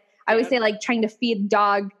hide it. I always say like trying to feed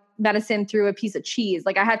dog medicine through a piece of cheese.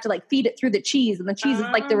 Like I have to like feed it through the cheese and the cheese is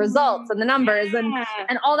like the results and the numbers and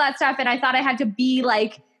all that stuff. And I thought I had to be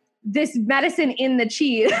like this medicine in the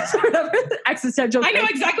cheese, sort of existential. I know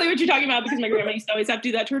exactly what you're talking about because my grandma used to always have to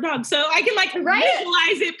do that to her dog. So I can like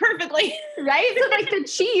visualize it perfectly. Right? So like the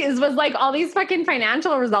cheese was like all these fucking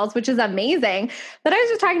financial results, which is amazing. But I was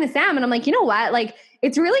just talking to Sam and I'm like, you know what? Like,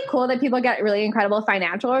 it's really cool that people get really incredible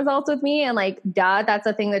financial results with me. And like, that's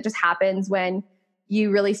a thing that just happens when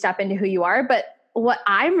you really step into who you are. But what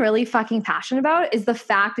I'm really fucking passionate about is the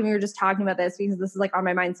fact, and we were just talking about this because this is like on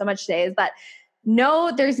my mind so much today, is that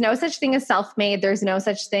no, there's no such thing as self-made. There's no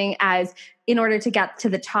such thing as in order to get to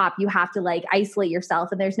the top, you have to like isolate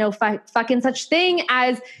yourself. And there's no fucking such thing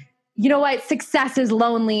as, you know what, success is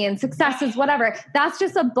lonely and success is whatever. That's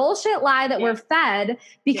just a bullshit lie that we're fed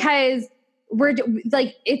because we're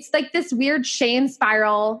like, it's like this weird shame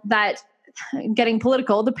spiral that getting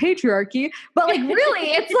political, the patriarchy, but like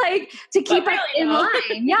really it's like to keep us in line.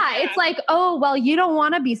 Yeah. It's like, oh, well, you don't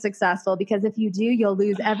want to be successful because if you do, you'll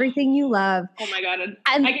lose everything you love. Oh my God. And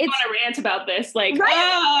I can want to rant about this. Like,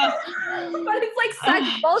 right? But it's like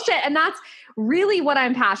such bullshit. And that's really what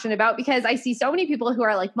I'm passionate about, because I see so many people who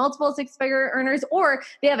are like multiple six-figure earners, or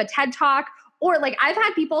they have a TED talk, or like I've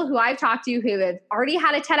had people who I've talked to who have already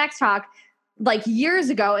had a TEDx talk like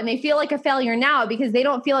years ago, and they feel like a failure now because they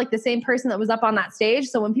don't feel like the same person that was up on that stage.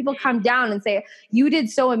 So when people come down and say, you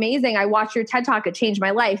did so amazing, I watched your TED talk, it changed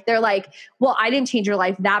my life, they're like, well, I didn't change your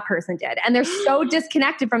life, that person did. And they're so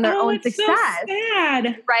disconnected from their own success. So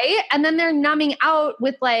sad. Right? And then they're numbing out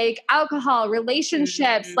with like alcohol,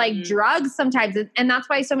 relationships, like drugs sometimes. And that's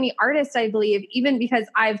why so many artists, I believe, even because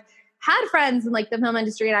I've had friends in like the film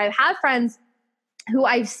industry, and I've had friends who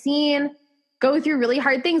I've seen go through really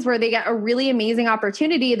hard things where they get a really amazing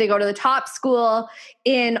opportunity. They go to the top school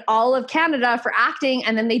in all of Canada for acting,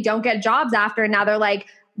 and then they don't get jobs after. And now they're like,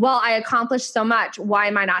 well, I accomplished so much. Why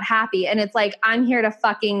am I not happy? And it's like, I'm here to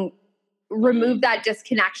fucking remove that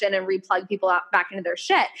disconnection and replug people back into their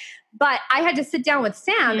shit. But I had to sit down with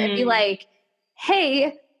Sam and be like,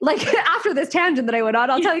 hey, like after this tangent that I went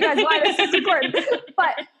on, I'll tell you guys why this is important.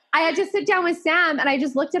 But I had to sit down with Sam, and I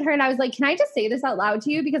just looked at her and I was like, can I just say this out loud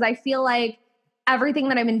to you? Because I feel like everything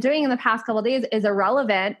that I've been doing in the past couple of days is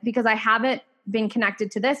irrelevant because I haven't been connected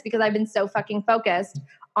to this, because I've been so fucking focused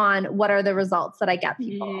on what are the results that I get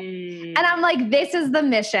people. And I'm like, this is the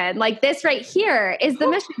mission. Like this right here is the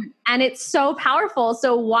mission. And it's so powerful.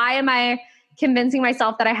 So why am I convincing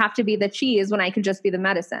myself that I have to be the cheese when I could just be the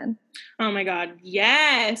medicine? Oh my God.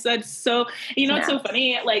 Yes. That's so, it's so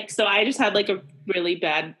funny. Like, so I just had like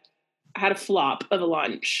I had a flop of a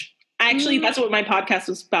lunch. Actually, that's what my podcast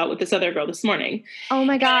was about with this other girl this morning. Oh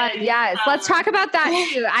my God. Yes. Let's talk about that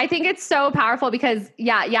too. I think it's so powerful because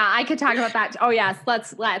I could talk about that. Oh yes.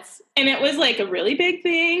 Let's. And it was like a really big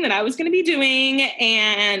thing that I was going to be doing.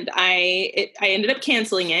 And I ended up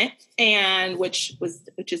canceling it, and which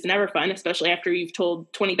is never fun, especially after you've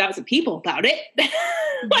told 20,000 people about it.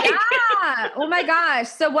 Oh my gosh.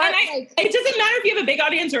 So what? It doesn't matter if you have a big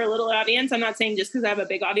audience or a little audience. I'm not saying just because I have a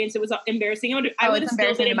big audience, it was embarrassing. I would have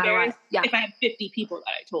still been embarrassed if I had 50 people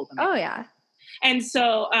that I told them. Oh yeah. And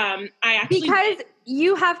so I actually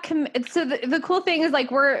you have so the cool thing is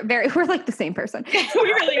like we're like the same person. We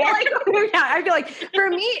really are. I feel like for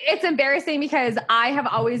me it's embarrassing because I have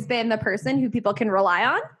always been the person who people can rely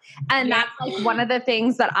on, and that's like one of the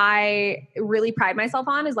things that I really pride myself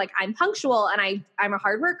on is like I'm punctual and I'm a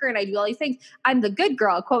hard worker and I do all these things. I'm the good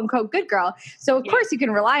girl, quote unquote good girl. So of course you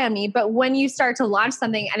can rely on me, but when you start to launch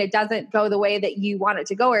something and it doesn't go the way that you want it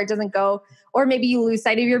to go, or it doesn't go, or maybe you lose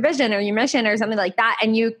sight of your vision or your mission or something like that,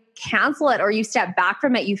 and you cancel it or you step back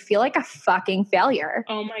from it, you feel like a fucking failure.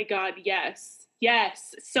 Oh my God. Yes.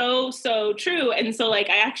 Yes. So true. And so like,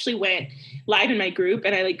 I actually went live in my group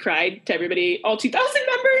and I like cried to everybody, all 2,000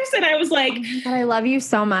 members. And I was like, oh my God, I love you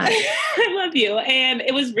so much. I love you. And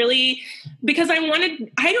it was really because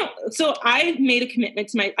so I made a commitment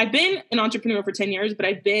to I've been an entrepreneur for 10 years, but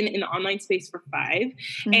I've been in the online space for 5.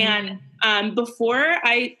 Mm-hmm. And before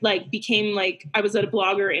I became I was a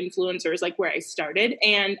blogger influencer is where I started.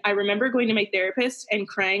 And I remember going to my therapist and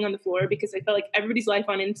crying on the floor because I felt like everybody's life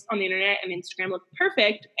on the internet and Instagram looked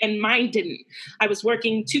perfect and mine didn't. I was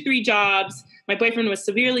working 2-3 jobs. My boyfriend was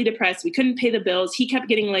severely depressed. We couldn't pay the bills. He kept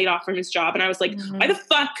getting laid off from his job. And I was like, why the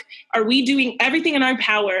fuck are we doing everything in our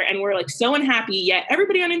power? And we're so unhappy, yet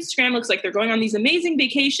everybody on Instagram looks like they're going on these amazing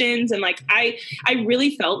vacations. And I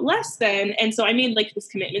really felt less than. And so I made this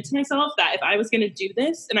commitment to myself that if I was going to do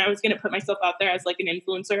this and I was going to put myself out there as an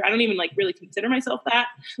influencer, I don't even really consider myself that.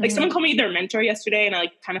 Someone called me their mentor yesterday and I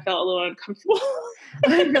kind of felt a little uncomfortable.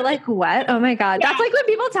 You're like, what? Oh my God. Yeah. That's like when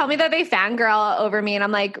people tell me that they fangirl over me and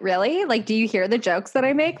I'm like, really? Do you hear the jokes that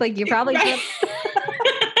I make? You probably do.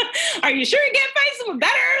 Are you sure you can't find someone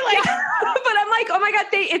better? But I'm like, oh my God,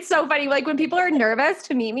 it's so funny. When people are nervous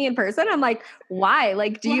to meet me in person, I'm like, why? I'm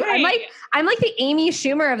like the Amy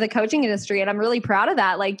Schumer of the coaching industry. And I'm really proud of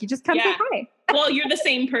that. You just come say hi. Well, you're the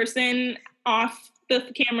same person off the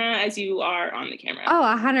camera as you are on the camera. Oh,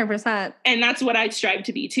 100%. And that's what I strive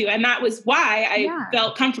to be too. And that was why I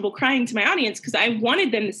felt comfortable crying to my audience, because I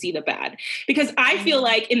wanted them to see the bad. Because I feel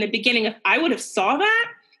like in the beginning, if I would have saw that,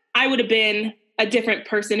 I would have been a different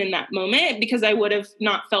person in that moment because I would have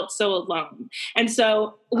not felt so alone. And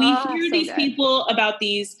so we hear these people about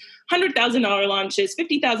these $100,000 launches,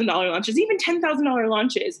 $50,000 launches, even $10,000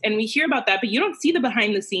 launches. And we hear about that, but you don't see the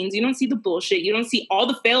behind the scenes. You don't see the bullshit. You don't see all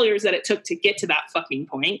the failures that it took to get to that fucking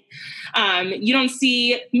point. You don't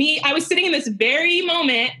see me. I was sitting in this very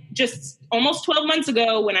moment just almost 12 months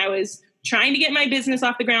ago when I was trying to get my business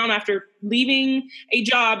off the ground after leaving a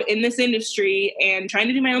job in this industry and trying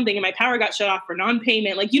to do my own thing, and my power got shut off for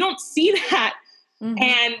non-payment. Like, you don't see that. Mm-hmm.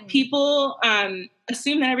 And people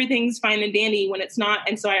assume that everything's fine and dandy when it's not.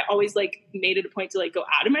 And so I always like made it a point to like go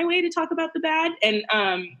out of my way to talk about the bad. And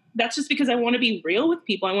that's just because I want to be real with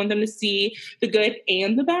people. I want them to see the good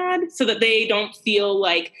and the bad so that they don't feel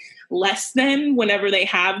like less than whenever they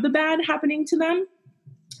have the bad happening to them,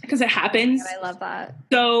 because it happens. I love that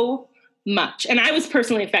so much. And I was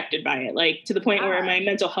personally affected by it, like to the point where my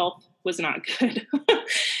mental health was not good.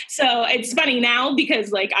 So it's funny now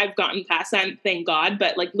because like I've gotten past that, thank God,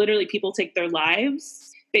 but like literally people take their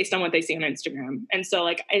lives based on what they see on Instagram. And so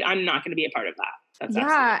like, I'm not going to be a part of that.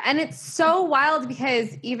 That's and it's so wild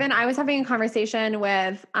because even I was having a conversation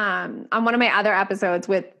with, on one of my other episodes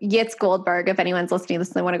with Yitz Goldberg, if anyone's listening to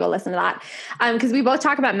this, I want to go listen to that. Cause we both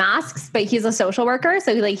talk about masks, but he's a social worker.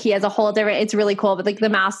 So like he has a whole different, it's really cool, but like the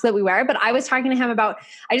masks that we wear, but I was talking to him about,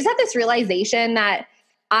 I just had this realization that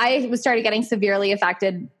I was started getting severely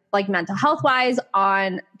affected, like mental health wise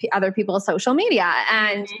on other people's social media.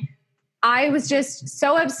 And I was just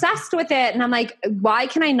so obsessed with it. And I'm like, why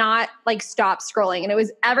can I not like stop scrolling? And it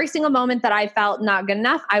was every single moment that I felt not good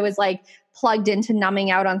enough, I was like plugged into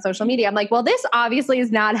numbing out on social media. I'm like, well, this obviously is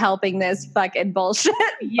not helping this fucking bullshit.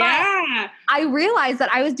 Yeah. But I realized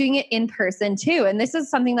that I was doing it in person too. And this is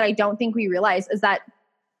something that I don't think we realize is that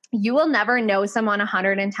you will never know someone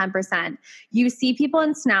 110%. You see people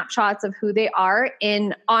in snapshots of who they are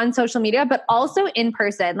on social media, but also in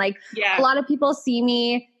person. Like a lot of people see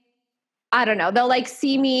me, I don't know, they'll like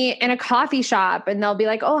see me in a coffee shop and they'll be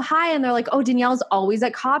like, oh, hi. And they're like, oh, Danielle's always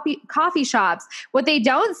at coffee shops. What they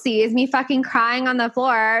don't see is me fucking crying on the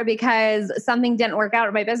floor because something didn't work out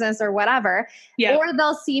in my business or whatever. Yeah. Or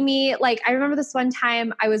they'll see me, like, I remember this one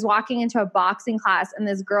time I was walking into a boxing class and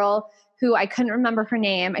this girl who I couldn't remember her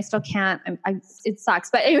name. I still can't. It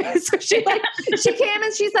sucks. But anyway, so she came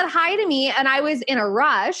and she said hi to me and I was in a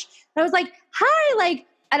rush. And I was like, hi, like,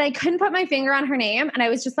 and I couldn't put my finger on her name. And I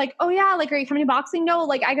was just like, oh yeah, like, are you coming to boxing? No,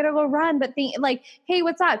 like, I gotta go run. But like, hey,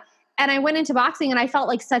 what's up? And I went into boxing and I felt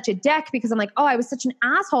like such a dick because I'm like, oh, I was such an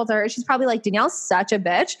asshole to her. She's probably like, Danielle's such a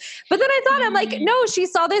bitch. But then I thought, I'm like, no, she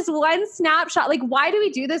saw this one snapshot. Like, why do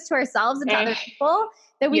we do this to ourselves and to other people?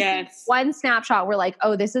 That we see one snapshot, we're like,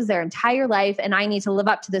 oh, this is their entire life and I need to live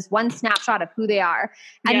up to this one snapshot of who they are.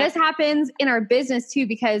 And this happens in our business too,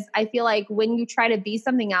 because I feel like when you try to be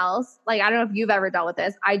something else, like, I don't know if you've ever dealt with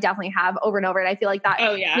this. I definitely have over and over. And I feel like that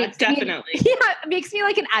makes me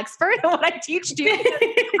like an expert in what I teach too.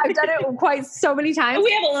 I've done it quite so many times.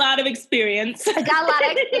 We have a lot of experience. I got a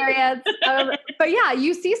lot of experience. But yeah,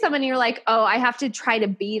 you see someone and you're like, oh, I have to try to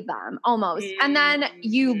be them almost. And then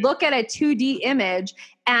you look at a 2D image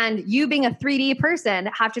and you being a 3D person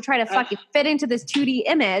have to try to fucking fit into this 2D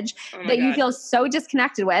image that you feel so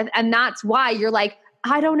disconnected with. And that's why you're like,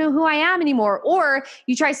 I don't know who I am anymore. Or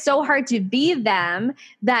you try so hard to be them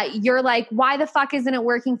that you're like, why the fuck isn't it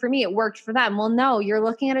working for me? It worked for them. Well, no, you're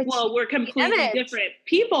looking at we're completely different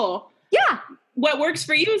people. Yeah. What works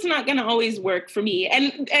for you is not going to always work for me.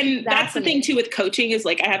 And that's the thing too with coaching is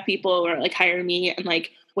like, I have people who are like, hire me and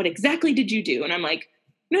like, what exactly did you do? And I'm like,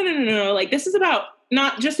 no. Like, this is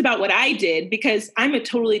not just about what I did, because I'm a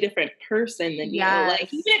totally different person than you. Like,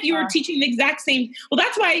 even if you were teaching the exact same, well,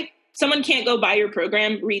 that's why someone can't go buy your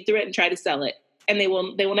program, read through it and try to sell it. And they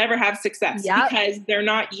will never have success because they're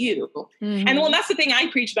not you. Mm-hmm. And well, that's the thing I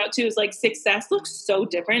preach about too, is like success looks so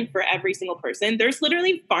different for every single person. There's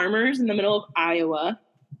literally farmers in the middle of Iowa,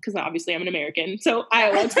 because obviously I'm an American. So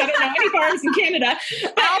Iowa, because I don't know any farms in Canada.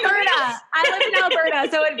 Alberta. I live in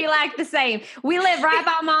Alberta, so it'd be like the same. We live right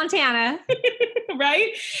by Montana. Right?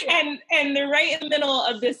 Yeah. And they're right in the middle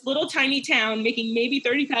of this little tiny town making maybe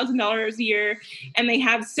 $30,000 a year. And they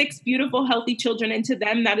have 6 beautiful, healthy children. And to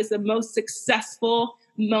them, that is the most successful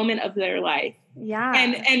moment of their life. Yeah.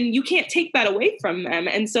 And you can't take that away from them.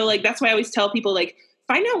 And so like, that's why I always tell people like,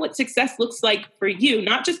 find out what success looks like for you,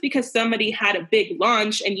 not just because somebody had a big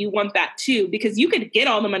launch and you want that too, because you could get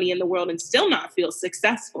all the money in the world and still not feel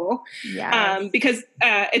successful. Yes. Because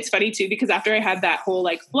it's funny too, because after I had that whole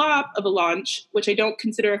like flop of a launch, which I don't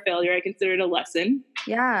consider a failure, I consider it a lesson.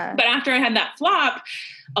 Yeah. But after I had that flop,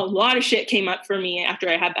 a lot of shit came up for me after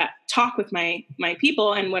I had that talk with my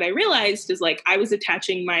people. And what I realized is like, I was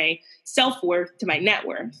attaching my self-worth to my net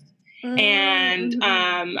worth. And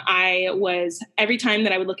I was, every time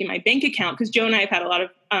that I would look at my bank account, because Joe and I have had a lot of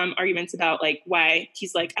arguments about like why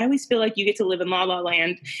he's like, I always feel like you get to live in la la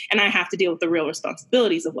land and I have to deal with the real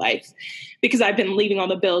responsibilities of life, because I've been leaving all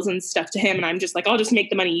the bills and stuff to him. And I'm just like, I'll just make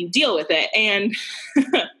the money, you deal with it. And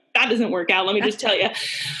that doesn't work out, let me just tell you.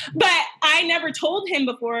 But I never told him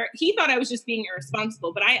before. He thought I was just being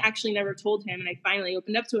irresponsible, but I actually never told him. And I finally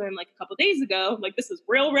opened up to him like a couple days ago. Like, this is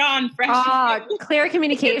real raw and fresh. Oh, clear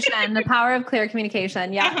communication, the power of clear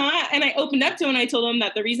communication. Yeah. And I opened up to him and I told him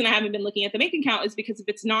that the reason I haven't been looking at the bank account is because if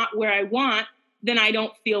it's not where I want, then I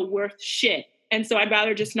don't feel worth shit. And so I'd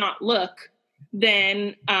rather just not look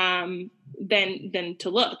than to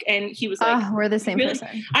look. And he was like, we're the same really?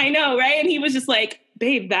 person. I know, right? And he was just like,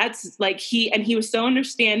 babe, that's like he was so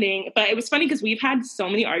understanding. But it was funny because we've had so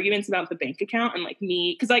many arguments about the bank account and like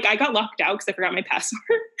me, because like I got locked out because I forgot my password.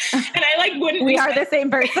 And I like wouldn't We are the same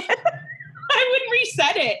person. I wouldn't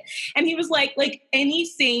reset it. And he was like any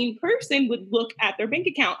sane person would look at their bank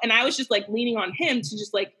account. And I was just like leaning on him to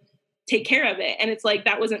just like take care of it. And it's like,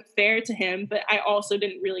 that wasn't fair to him. But I also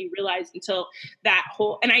didn't really realize until that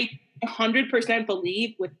whole, and I 100%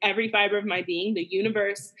 believe with every fiber of my being, the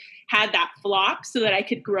universe had that flop so that I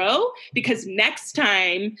could grow. Because next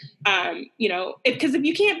time, because if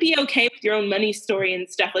you can't be okay with your own money story and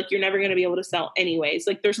stuff, like you're never going to be able to sell anyways.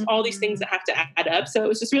 Like there's all these things that have to add up. So it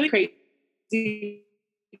was just really crazy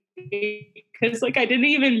because like I didn't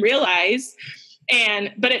even realize.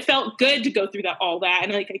 But it felt good to go through all that.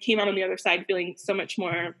 And like, I came out on the other side feeling so much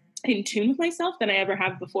more in tune with myself than I ever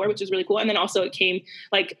have before, which is really cool. And then also it came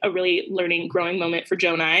like a really growing moment for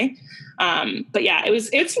Joe and I. But yeah, it's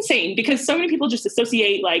insane because so many people just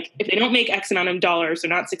associate, like, if they don't make X amount of dollars, they're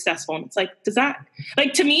not successful. And it's like, does that,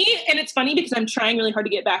 like, to me, and it's funny because I'm trying really hard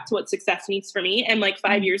to get back to what success means for me. And like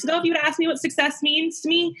 5 years ago, if you would ask me what success means to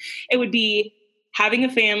me, it would be having a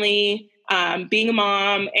family, being a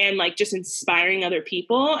mom, and like just inspiring other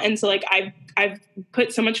people. And so like I've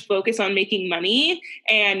put so much focus on making money,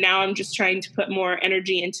 and now I'm just trying to put more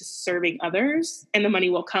energy into serving others, and the money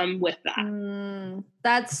will come with that.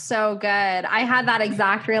 That's so good. I had that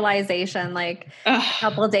exact realization like a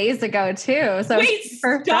couple of days ago too. So wait,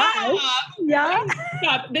 stop. Yeah.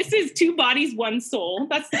 Stop. This is Two Bodies, One Soul.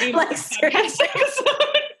 That's the name of the podcast episode.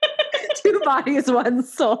 Two Bodies, One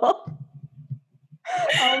Soul.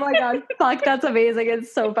 Oh my God. Fuck, that's amazing.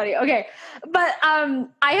 It's so funny. Okay. But I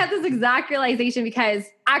had this exact realization because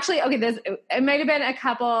actually, it might have been a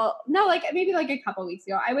couple weeks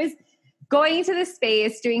ago. I was going to this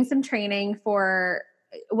space doing some training for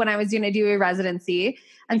when I was going to do a residency.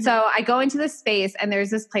 And so I go into this space and there's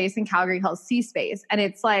this place in Calgary called C Space. And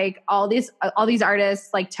it's like all these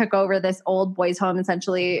artists like took over this old boys home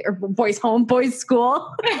essentially, or boys school.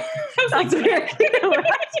 That's weird.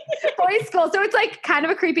 Boys school. So it's like kind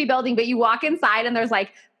of a creepy building, but you walk inside and there's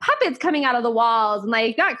like puppets coming out of the walls and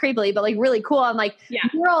like not creepily, but like really cool. And like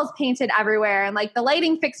murals painted everywhere. And like the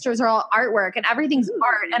lighting fixtures are all artwork and everything's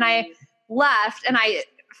art. And I left and I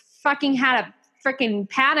fucking had a freaking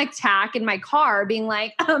panic attack in my car being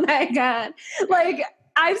like, oh my God, like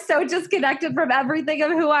I'm so disconnected from everything of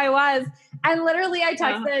who I was. And literally I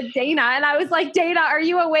texted Dana and I was like, Dana, are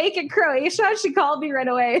you awake in Croatia? She called me right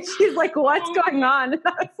away. She's like, what's going on? And I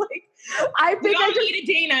was like, I think we all need a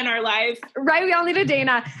Dana in our life. Right. We all need a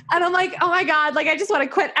Dana. And I'm like, oh my God, like I just want to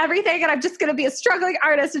quit everything and I'm just going to be a struggling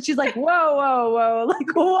artist. And she's like, whoa.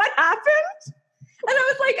 Like what happened? And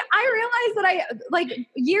I was like, I realized that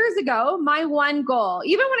years ago, my one goal,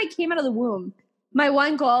 even when I came out of the womb, my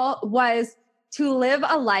one goal was to live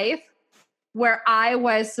a life where I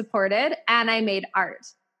was supported and I made art.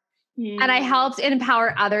 And I helped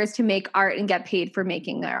empower others to make art and get paid for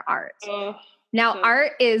making their art. Now,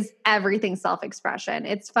 art is everything self-expression.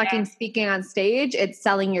 It's fucking speaking on stage. It's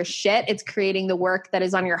selling your shit. It's creating the work that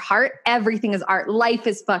is on your heart. Everything is art. Life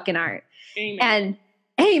is fucking art. Amen. And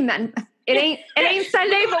amen. It ain't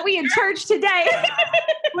Sunday, but we in church today.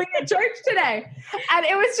 We in church today. And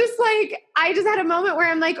it was just like, I just had a moment where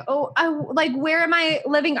I'm like, where am I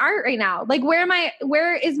living art right now? Like,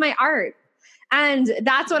 where is my art? And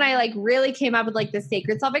that's when I like really came up with like the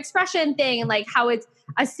sacred self-expression thing and like how it's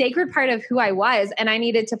a sacred part of who I was. And I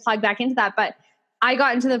needed to plug back into that. But I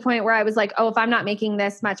got into the point where I was like, if I'm not making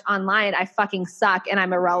this much online, I fucking suck and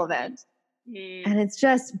I'm irrelevant. And it's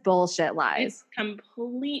just bullshit lies. It's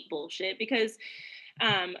complete bullshit because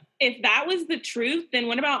if that was the truth, then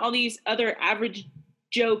what about all these other average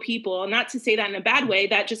Joe people, not to say that in a bad way,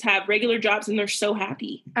 that just have regular jobs and they're so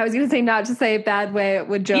happy? I was going to say not to say a bad way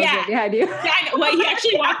with Joe behind you. Yeah, I know. Well, he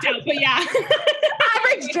actually walked out, but yeah.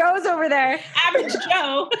 Average Joe's over there. Average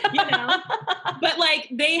Joe, But like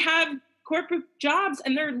they have corporate jobs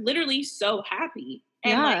and they're literally so happy.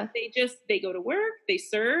 And like they go to work, they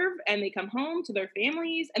serve, and they come home to their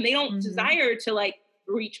families, and they don't desire to like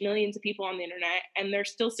reach millions of people on the internet, and they're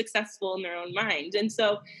still successful in their own mind. And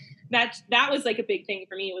so that was like a big thing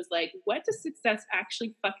for me. It was like, what does success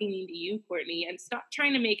actually fucking mean to you, Courtney? And stop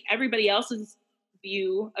trying to make everybody else's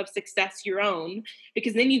view of success your own,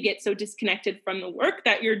 because then you get so disconnected from the work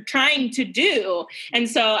that you're trying to do. And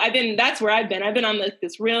so that's where I've been on like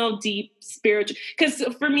this real deep spiritual, because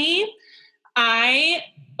for me, I,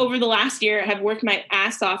 over the last year, have worked my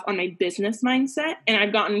ass off on my business mindset, and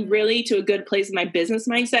I've gotten really to a good place in my business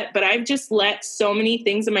mindset, but I've just let so many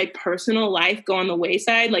things in my personal life go on the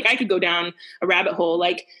wayside. Like I could go down a rabbit hole,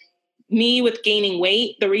 like me with gaining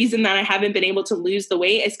weight. The reason that I haven't been able to lose the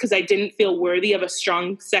weight is because I didn't feel worthy of a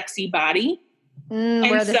strong, sexy body.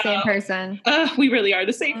 We're the same person. We really are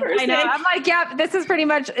the same person. I know. I'm like, yeah, this is pretty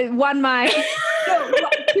much one mind.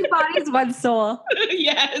 Two bodies, one soul.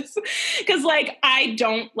 Yes. Because like, I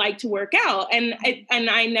don't like to work out, and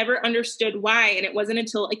I never understood why. And it wasn't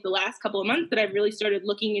until like the last couple of months that I really started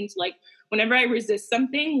looking into like, whenever I resist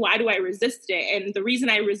something, why do I resist it? And the reason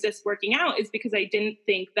I resist working out is because I didn't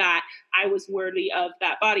think that I was worthy of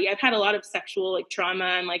that body. I've had a lot of sexual like trauma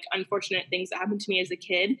and like unfortunate things that happened to me as a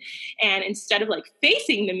kid. And instead of like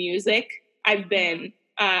facing the music, I've been,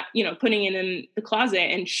 putting it in the closet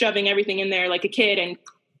and shoving everything in there like a kid and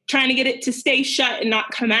trying to get it to stay shut and not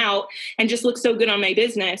come out and just look so good on my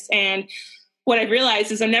business. And what I've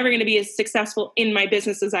realized is I'm never going to be as successful in my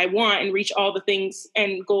business as I want and reach all the things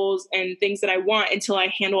and goals and things that I want until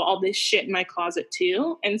I handle all this shit in my closet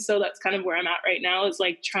too. And so that's kind of where I'm at right now, is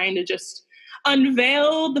like trying to just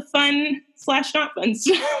unveil the fun/not fun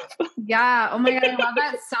stuff. Yeah. Oh my God. I love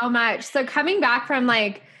that so much. So coming back from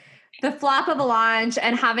like the flop of a launch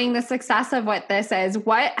and having the success of what this is,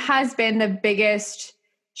 what has been the biggest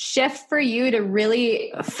shift for you to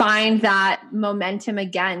really find that momentum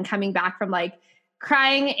again, coming back from like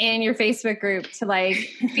crying in your Facebook group to like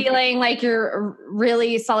feeling like you're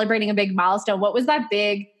really celebrating a big milestone? What was that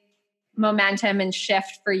big momentum and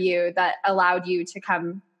shift for you that allowed you to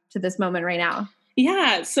come to this moment right now?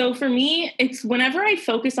 Yeah. So for me, it's whenever I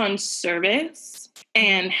focus on service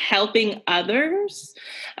and helping others,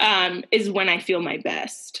 is when I feel my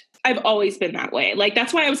best. I've always been that way. Like,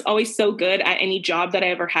 that's why I was always so good at any job that I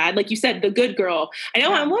ever had. Like you said, the good girl. I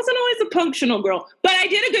know I wasn't always a functional girl, but I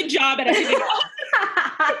did a good job at everything else.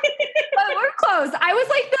 But we're close. I was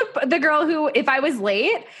like the girl who, if I was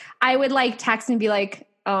late, I would like text and be like,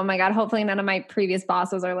 oh my God, hopefully none of my previous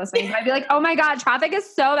bosses are listening. But I'd be like, oh my God, traffic is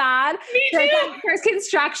so bad. There's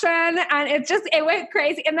construction, and it went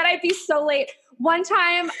crazy. And then I'd be so late. One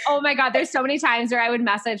time, oh my God, there's so many times where I would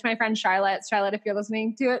message my friend Charlotte. Charlotte, if you're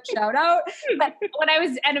listening to it, shout out. But when I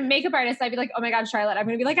was a makeup artist, I'd be like, oh my God, Charlotte, I'm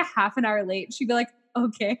going to be like a half an hour late. She'd be like,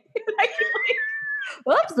 okay.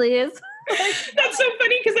 Whoops, please. That's so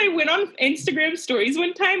funny, because I went on Instagram stories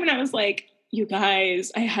one time and I was like, you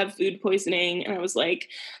guys, I have food poisoning. And I was like,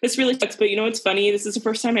 this really sucks. But you know what's funny? This is the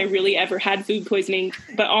first time I really ever had food poisoning.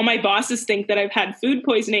 But all my bosses think that I've had food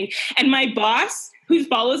poisoning. And my boss, who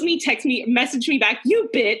follows me, message me back, you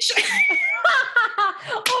bitch.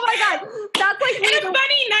 Oh my God. That's like in a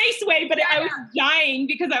funny, nice way, but I was dying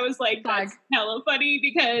because I was like, that's hella funny,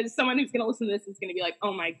 because someone who's going to listen to this is going to be like,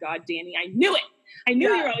 oh my God, Danny, I knew it. I knew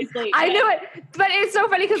you were always late. I knew it. But it's so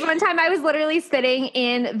funny because one time I was literally sitting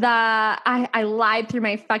in I lied through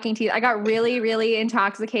my fucking teeth. I got really, really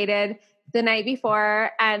intoxicated the night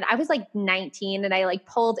before, and I was like 19, and I like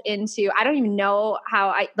pulled into, I don't even know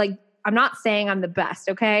how I'm not saying I'm the best,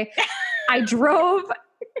 okay? I drove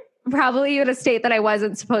probably in a state that I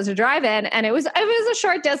wasn't supposed to drive in, and it was a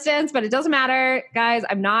short distance, but it doesn't matter, guys.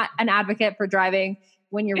 I'm not an advocate for driving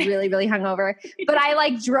when you're really, really hungover. But I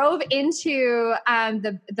like drove into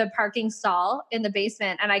the parking stall in the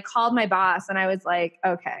basement, and I called my boss, and I was like,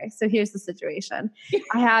 okay, so here's the situation.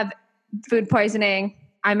 I have food poisoning.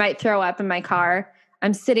 I might throw up in my car.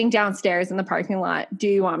 I'm sitting downstairs in the parking lot. Do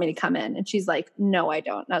you want me to come in? And she's like, no, I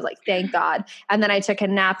don't. And I was like, thank God. And then I took a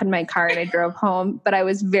nap in my car and I drove home, but I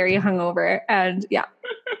was very hungover, and yeah.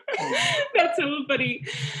 That's so funny.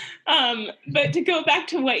 But to go back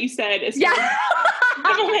to what you said, is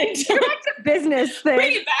back to business thing.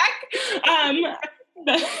 Bring it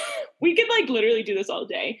back. We could like literally do this all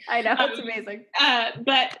day. I know, it's amazing.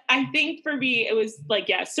 But I think for me, it was like,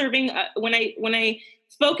 serving. When I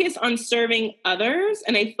focus on serving others,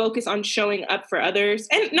 and I focus on showing up for others,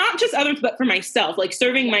 and not just others, but for myself, like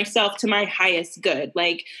serving myself to my highest good,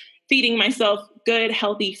 like feeding myself good,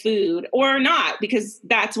 healthy food, or not, because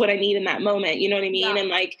that's what I need in that moment. You know what I mean? Yeah. And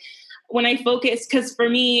like, when I focus, because for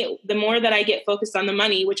me, the more that I get focused on the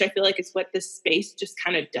money, which I feel like is what this space just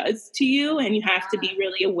kind of does to you, and you have to be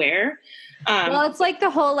really aware. Well, it's like the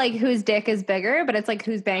whole like whose dick is bigger, but it's like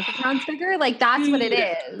whose bank account's bigger. Like that's what it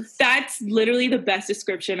is. That's literally the best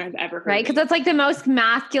description I've ever heard. Right? Because that's like the most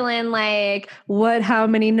masculine, like, how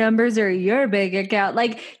many numbers are your bank account?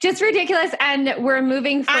 Like just ridiculous. And we're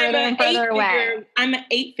moving further and further away. I'm an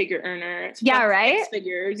 8-figure earner. It's yeah, right? 6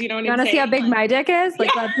 figures. You know what I'm saying? You want to see how big my dick is?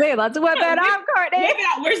 Like, let's whip it up, Courtney.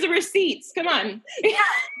 Where's the receipts? Come on. Yeah.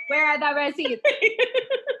 Where are the receipts?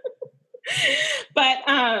 But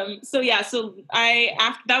so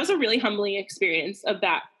that was a really humbling experience of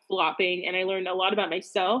that flopping, and I learned a lot about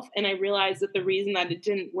myself, and I realized that the reason that it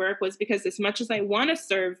didn't work was because as much as I want to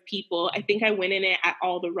serve people, I think I went in it at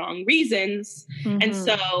all the wrong reasons. And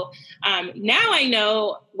so now I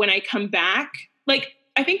know when I come back, like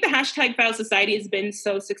I think the hashtag Foul Society has been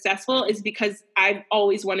so successful is because I've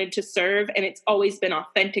always wanted to serve, and it's always been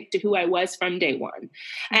authentic to who I was from day one.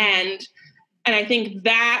 And I think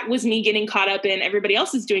that was me getting caught up in everybody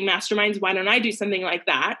else is doing masterminds. Why don't I do something like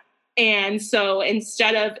that? And so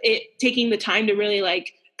instead of it taking the time to really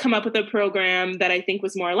like come up with a program that I think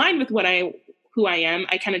was more aligned with who I am,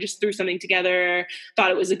 I kind of just threw something together,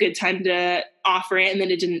 thought it was a good time to offer it, and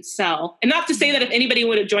then it didn't sell. And not to say that if anybody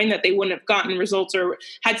would have joined that, they wouldn't have gotten results or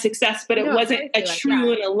had success, but it wasn't a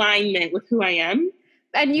true alignment with who I am.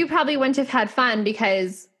 And you probably wouldn't have had fun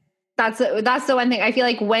because that's the one thing I feel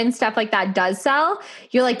like when stuff like that does sell,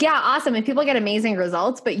 you're like, yeah, awesome. And people get amazing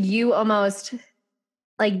results, but you almost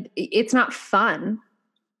like, it's not fun.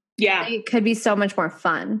 Yeah. It could be so much more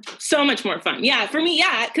fun. So much more fun. Yeah. For me,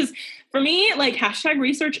 yeah. Because for me, like hashtag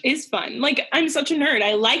research is fun. Like I'm such a nerd.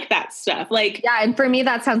 I like that stuff. Like, yeah. And for me,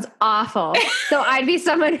 that sounds awful. So I'd be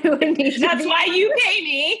someone who would need That's why you pay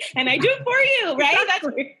me and I do it for you,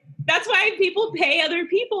 right? That's why people pay other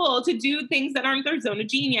people to do things that aren't their zone of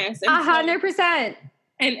genius. 100%.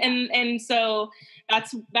 And so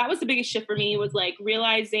that was the biggest shift for me, was like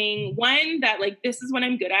realizing that like, this is what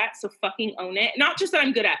I'm good at. So fucking own it. Not just that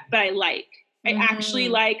I'm good at, but I like. I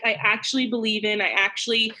actually believe in, I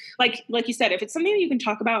actually like you said, if it's something that you can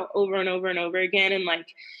talk about over and over and over again and like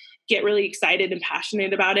get really excited and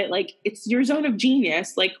passionate about it, like it's your zone of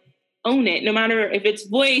genius, like own it, no matter if it's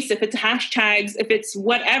voice, if it's hashtags, if it's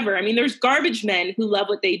whatever. I mean, there's garbage men who love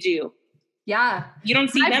what they do. Yeah. You don't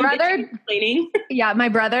see them complaining. Yeah. My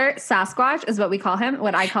brother, Sasquatch is what we call him,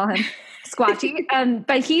 what I call him. Squatchy.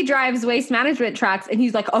 But he drives waste management trucks and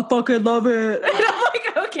he's like, I fucking love it. And I'm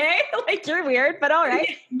like, okay, like you're weird, but all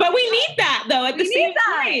right. But we need that though at the same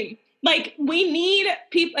time. Like we need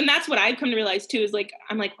people, and that's what I've come to realize too, is like,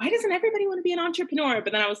 I'm like, why doesn't everybody want to be an entrepreneur?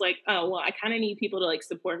 But then I was like, oh, well, I kind of need people to like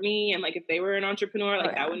support me. And like, if they were an entrepreneur,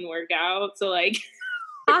 like that wouldn't work out. So like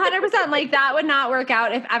 100%, like that would not work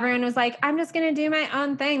out if everyone was like, I'm just going to do my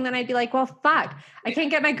own thing. Then I'd be like, well, fuck, I can't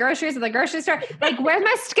get my groceries at the grocery store. Like, where's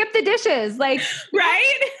my skip the dishes? Like,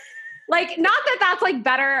 right? Like, not that that's like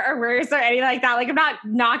better or worse or anything like that. Like, I'm not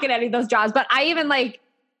knocking any of those jobs, but I even like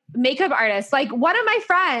makeup artists. Like one of my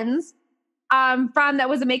friends from that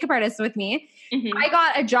was a makeup artist with me. Mm-hmm. I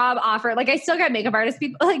got a job offer. Like I still get makeup artists.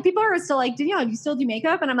 People are still like, Danielle, do you still do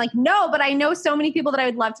makeup? And I'm like, no, but I know so many people that I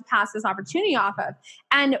would love to pass this opportunity off of.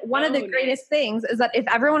 And one of the greatest things is that if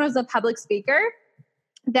everyone was a public speaker,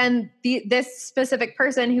 then this specific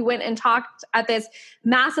person who went and talked at this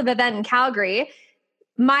massive event in Calgary,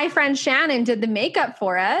 my friend Shannon did the makeup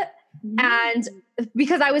for it. Mm-hmm. And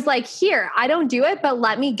because I was like, here, I don't do it, but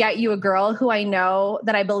let me get you a girl who I know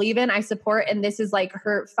that I believe in, I support, and this is like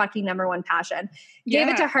her fucking number one passion. Gave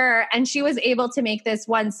it to her, and she was able to make this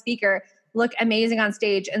one speaker look amazing on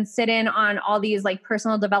stage and sit in on all these like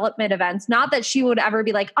personal development events. Not that she would ever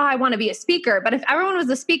be like, oh, I want to be a speaker, but if everyone was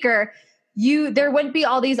a speaker, there wouldn't be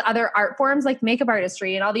all these other art forms like makeup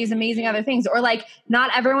artistry and all these amazing other things. Or like,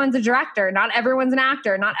 not everyone's a director, not everyone's an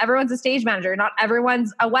actor, not everyone's a stage manager, not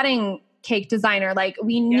everyone's a wedding cake designer. Like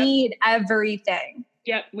we need everything.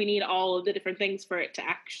 Yep. We need all of the different things for it to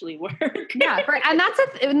actually work. And that's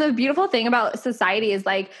and the beautiful thing about society is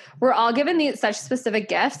like, we're all given such specific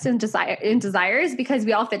gifts and desires because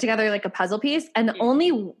we all fit together like a puzzle piece. And the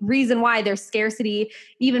only reason why there's scarcity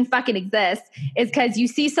even fucking exists is because you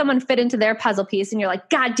see someone fit into their puzzle piece and you're like,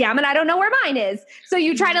 God damn it, I don't know where mine is. So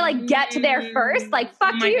you try to like get to there first, like,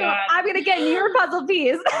 fuck you, God. I'm going to get your puzzle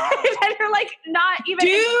piece. And you're like, not even.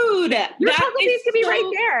 Dude, your puzzle piece could be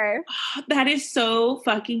right there. That is so so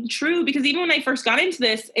fucking true, because even when I first got into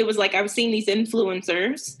this, it was like I was seeing these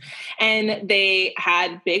influencers and they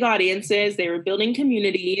had big audiences, they were building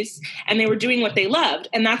communities, and they were doing what they loved.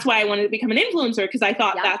 And that's why I wanted to become an influencer, because I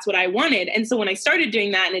thought that's what I wanted. And so when I started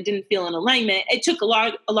doing that and it didn't feel in alignment, it took a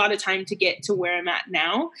lot of time to get to where I'm at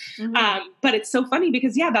now. But it's so funny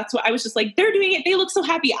because that's what I was just like, they're doing it, they look so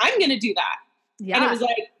happy, I'm going to do that. Yeah. And it was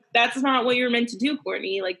like, that's not what you're meant to do,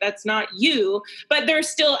 Courtney. Like, that's not you. But there's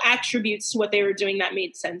still attributes to what they were doing that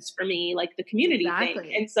made sense for me, like the community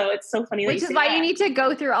thing. And so it's so funny. Which is why you need to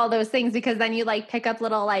go through all those things, because then you like pick up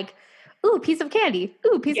little like, ooh, piece of candy.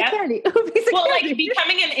 Ooh, piece of candy. Ooh, piece of candy. Like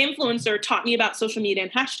becoming an influencer taught me about social media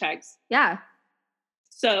and hashtags. Yeah.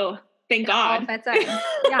 So thank God. It all fits in.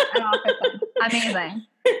 It all fits in. Amazing.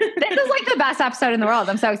 This is like the best episode in the world.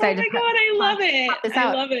 I'm so excited. Oh my God, I love it.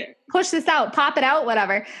 I love it. Push this out, pop it out,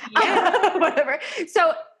 whatever. Yeah. Whatever.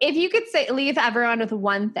 So if you could leave everyone with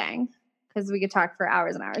one thing, because we could talk for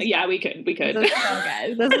hours and hours. Yeah, we could. This is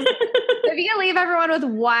so good. If you could leave everyone with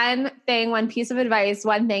one thing, one piece of advice,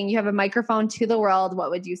 one thing, you have a microphone to the world,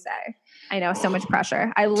 what would you say? I know, so much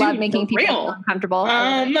pressure. I love making people feel uncomfortable.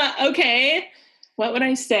 Okay. What would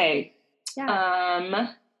I say? Yeah.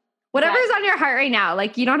 Whatever's on your heart right now.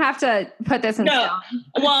 Like, you don't have to put this in stone.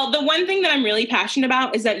 Well, the one thing that I'm really passionate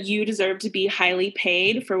about is that you deserve to be highly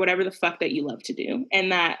paid for whatever the fuck that you love to do.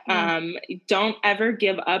 And that don't ever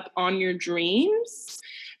give up on your dreams,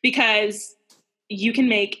 because you can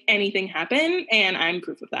make anything happen. And I'm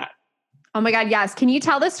proof of that. Oh my God, yes. Can you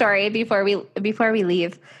tell the story before we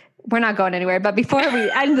leave? We're not going anywhere, but before we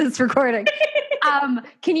end this recording,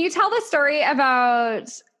 can you tell the story about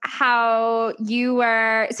how you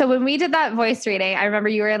were, so when we did that voice reading, I remember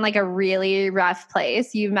you were in like a really rough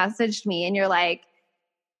place. You messaged me and you're like,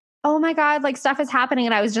 oh my God, like stuff is happening.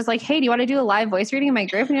 And I was just like, hey, do you want to do a live voice reading in my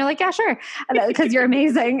group? And you're like, yeah, sure. Because you're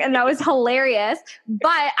amazing. And that was hilarious.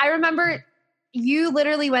 But I remember you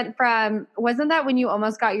literally went from, wasn't that when you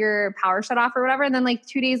almost got your power shut off or whatever? And then like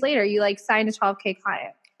 2 days later, you like signed a 12K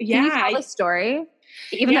client. Can you tell the story?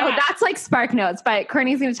 Even though that's like Spark Notes, but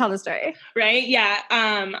Courtney's going to tell the story. Right. Yeah.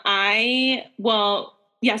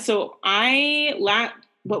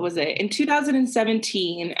 What was it? In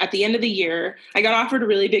 2017, at the end of the year, I got offered a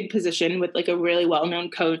really big position with like a really well-known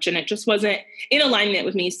coach, and it just wasn't in alignment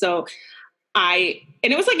with me. So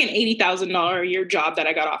and it was like an $80,000 a year job that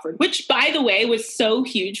I got offered, which, by the way, was so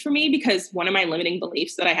huge for me, because one of my limiting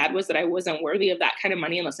beliefs that I had was that I wasn't worthy of that kind of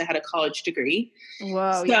money unless I had a college degree.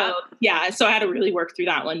 Whoa. So I had to really work through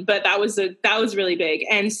that one, but that was really big.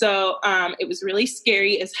 And so it was really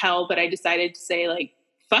scary as hell, but I decided to say, like,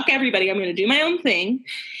 fuck everybody, I'm going to do my own thing.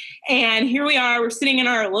 And here we are, we're sitting in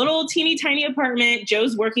our little teeny tiny apartment.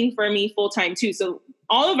 Joe's working for me full time too. So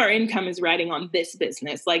all of our income is riding on this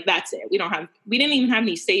business. Like, that's it. We didn't even have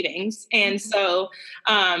any savings. And so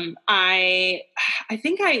I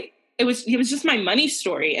think it was just my money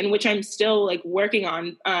story, and which I'm still like working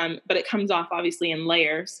on. But it comes off obviously in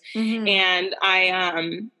layers. Mm-hmm. And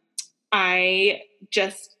I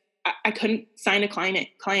couldn't sign a client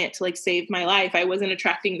to like save my life. I wasn't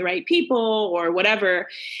attracting the right people or whatever.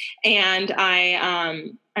 And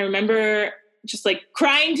I remember just like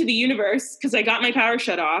crying to the universe because I got my power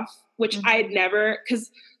shut off, which I had never,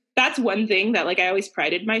 because that's one thing that like I always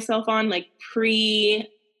prided myself on, like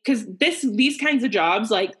because these kinds of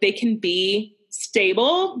jobs, like they can be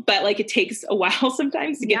stable, but like it takes a while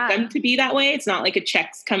sometimes to get them to be that way. It's not like a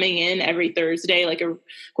check's coming in every Thursday, like a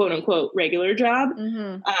quote unquote regular job.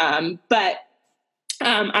 Mm-hmm. But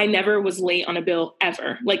I never was late on a bill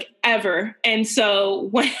ever. And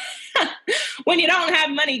so when you don't have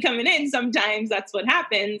money coming in, sometimes that's what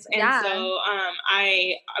happens. And so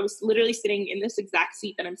I was literally sitting in this exact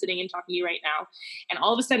seat that I'm sitting in talking to you right now. And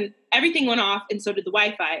all of a sudden everything went off, and so did the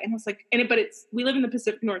Wi-Fi. And I was like, we live in the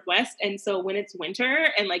Pacific Northwest. And so when it's winter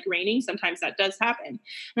and like raining, sometimes that does happen. And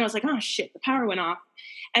I was like, oh shit, the power went off.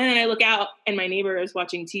 And then I look out and my neighbor is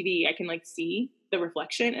watching TV. I can like see the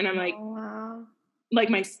reflection. And I'm like, oh, wow. Like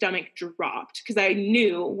my stomach dropped, because I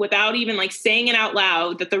knew without even like saying it out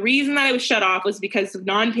loud that the reason that I was shut off was because of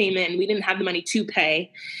non-payment, and we didn't have the money to pay.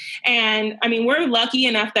 And I mean, we're lucky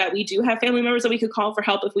enough that we do have family members that we could call for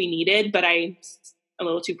help if we needed, but I'm a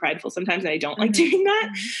little too prideful sometimes, and I don't like doing that.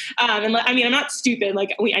 And I mean, I'm not stupid.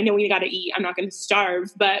 Like I know we got to eat. I'm not going to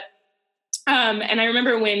starve, but and I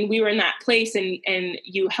remember when we were in that place and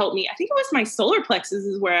you helped me, I think it was my solar plexus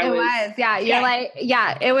is where it was. Yeah. You're like,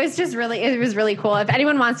 it was just it was really cool. If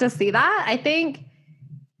anyone wants to see that, I think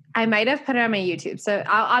I might have put it on my YouTube. So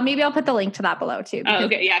maybe I'll put the link to that below too. Oh,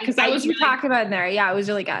 okay. Yeah. Cause I was really talking about in there. Yeah. It was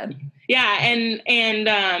really good. Yeah. And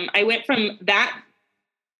I went from that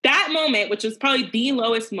that moment, which was probably the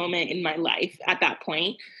lowest moment in my life at that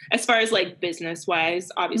point, as far as like business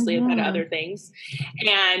wise, obviously I've had other things.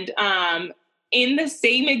 And in the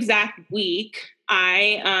same exact week,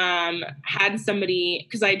 I had somebody,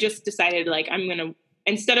 because I just decided like I'm going to,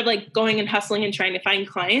 instead of like going and hustling and trying to find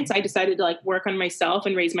clients, I decided to like work on myself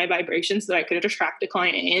and raise my vibration so that I could attract a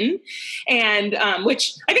client in. And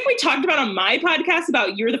which I think we talked about on my podcast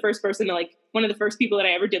about, you're the first person to like, one of the first people that I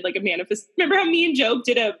ever did like a manifest. Remember how me and Joe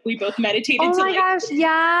we both meditated? Oh my gosh.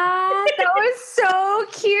 Yeah. That was so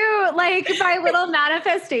cute. Like my little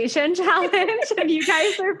manifestation challenge. And you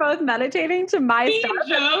guys are both meditating to my stuff.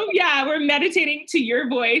 Joe, yeah, we're meditating to your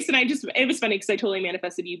voice. And it was funny because I totally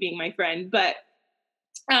manifested you being my friend, but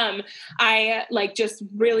I like just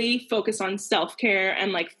really focus on self-care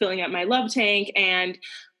and like filling up my love tank. And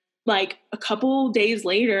like a couple days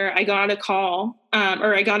later, I got a call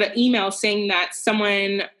or I got an email saying that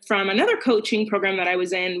someone from another coaching program that I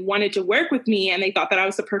was in wanted to work with me, and they thought that I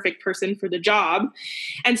was the perfect person for the job.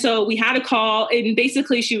 And so we had a call, and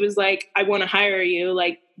basically she was like, I want to hire you.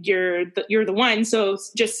 Like you're the one. So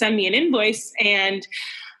just send me an invoice. And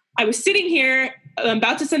I was sitting here, I'm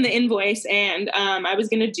about to send the invoice, and I was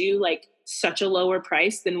going to do like such a lower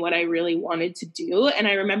price than what I really wanted to do. And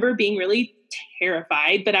I remember being really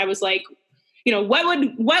terrified, but I was like, you know, what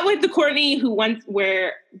would the Courtney who wants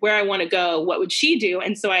where I want to go, what would she do?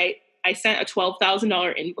 And so I sent a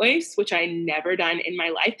 $12,000 invoice, which I never done in my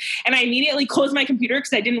life. And I immediately closed my computer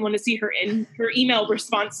because I didn't want to see her email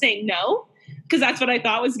response saying no, because that's what I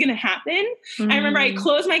thought was going to happen. I remember I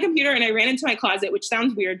closed my computer and I ran into my closet, which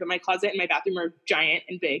sounds weird, but my closet and my bathroom are giant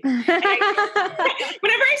and big. And whenever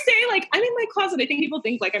I say like, I'm in my closet, I think people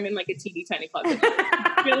think like I'm in like a teeny tiny closet.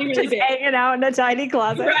 Really, really big. Hanging out in a tiny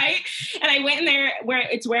closet. Right. And I went in there where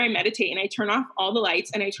I meditate, and I turn off all the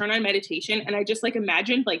lights and I turn on meditation. And I just like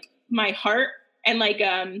imagined like my heart and like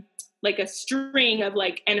a string of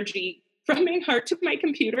like energy from my heart to my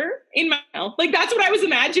computer in my mouth. Like that's what I was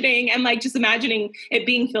imagining, and like just imagining it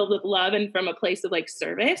being filled with love and from a place of like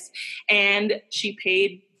service. And she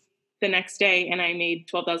paid the next day, and I made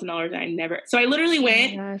 $12,000. So I literally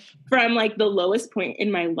went from like the lowest point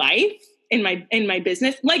in my life, in my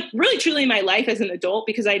business, like really truly in my life as an adult,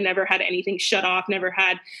 because I never had anything shut off, never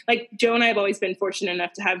had, like Joe and I have always been fortunate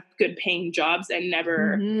enough to have good paying jobs, and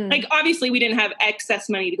never like, obviously we didn't have excess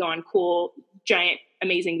money to go on cool, giant,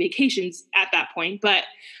 amazing vacations at that point. But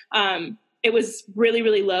it was really,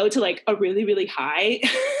 really low to like a really, really high.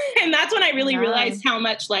 And that's when I really realized how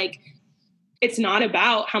much like, it's not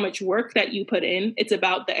about how much work that you put in. It's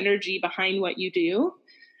about the energy behind what you do.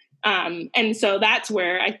 And so that's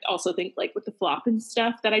where I also think like with the flop and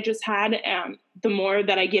stuff that I just had, the more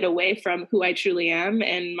that I get away from who I truly am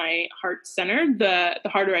and my heart centered, the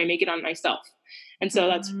harder I make it on myself. And so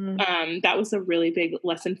that's, that was a really big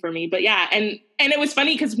lesson for me. But yeah. And it was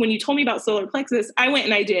funny because when you told me about solar plexus, I went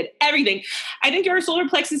and I did everything. I think your solar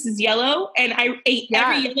plexus is yellow, and I ate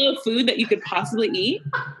every yellow food that you could possibly eat.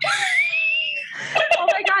 Oh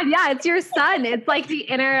my God. Yeah. It's your sun. It's like the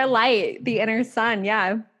inner light, the inner sun.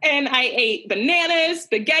 Yeah. And I ate bananas,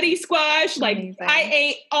 spaghetti squash. Like I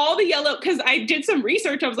ate all the yellow, because I did some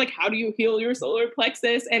research. I was like, how do you heal your solar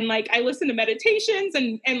plexus? And like, I listened to meditations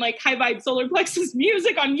and like high vibe solar plexus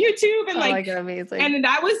music on YouTube. And like, amazing. And it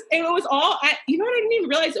was all, you know what? I didn't even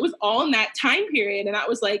realize it was all in that time period. And that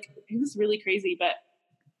was like, it was really crazy, but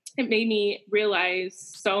it made me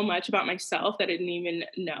realize so much about myself that I didn't even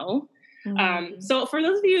know. So for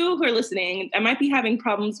those of you who are listening, I might be having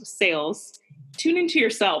problems with sales. Tune into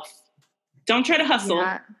yourself. Don't try to hustle.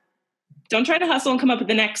 Yeah. Don't try to hustle and come up with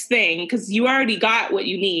the next thing, because you already got what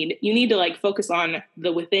you need. You need to like focus on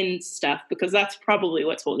the within stuff, because that's probably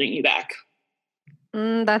what's holding you back.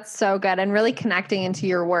 That's so good. And really connecting into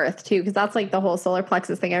your worth too, because that's like the whole solar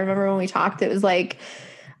plexus thing. I remember when we talked, it was like,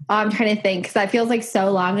 I'm trying to think, because that feels like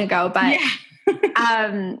so long ago, but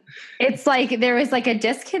it's like there was like a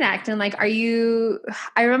disconnect, and like, I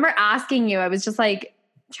remember asking you, I was just like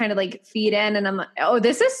trying to like feed in, and I'm like, oh,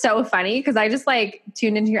 this is so funny, because I just like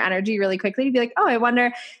tuned into your energy really quickly to be like, oh, I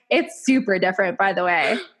wonder. It's super different, by the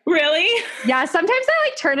way. Really? Yeah. Sometimes I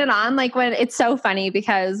like turn it on, like when it's so funny,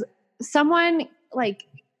 because someone like,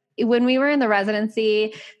 when we were in the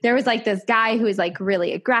residency, there was like this guy who was like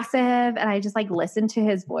really aggressive, and I just like listened to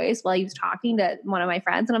his voice while he was talking to one of my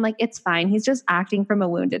friends, and I'm like, it's fine. He's just acting from a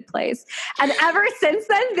wounded place. And ever since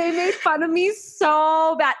then, they made fun of me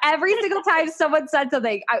so bad. Every single time someone said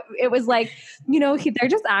something, it was like, you know, they're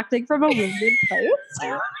just acting from a wounded place.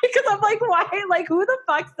 Because I'm like, why? Like, who the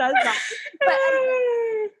fuck says that?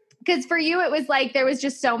 But because for you, it was like, there was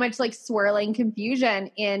just so much like swirling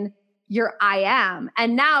confusion in your I am.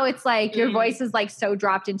 And now it's like your voice is like so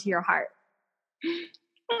dropped into your heart.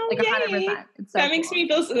 Oh, Like 100%. It's so that makes me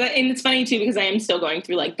feel so, and it's funny too, because I am still going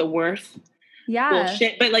through like the worth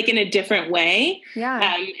bullshit, but like in a different way.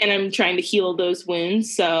 Yeah. And I'm trying to heal those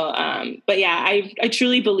wounds. So, but yeah, I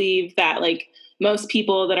truly believe that like most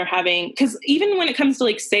people that are having, because even when it comes to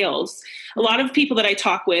like sales, a lot of people that I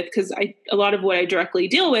talk with, because a lot of what I directly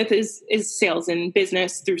deal with is sales and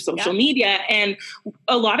business through social media. And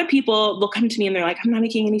a lot of people will come to me and they're like, I'm not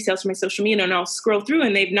making any sales from my social media. And I'll scroll through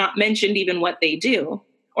and they've not mentioned even what they do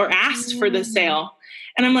or asked for the sale.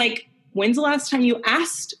 And I'm like, when's the last time you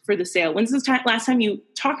asked for the sale? When's the last time you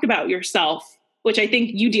talked about yourself? Which I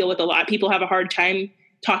think you deal with a lot. People have a hard time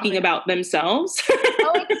talking about themselves.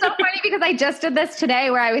 Oh, it's so funny because I just did this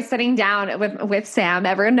today where I was sitting down with Sam.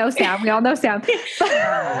 Everyone knows Sam. We all know Sam.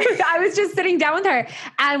 I was just sitting down with her.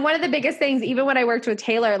 And one of the biggest things, even when I worked with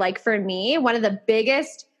Taylor, like for me, one of the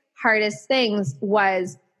biggest, hardest things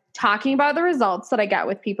was talking about the results that I get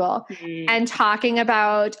with people and talking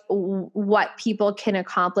about what people can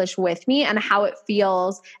accomplish with me and how it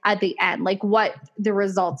feels at the end, like what the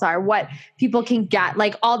results are, what people can get,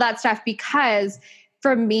 like all that stuff. Because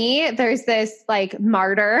for me, there's this like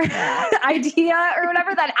martyr idea or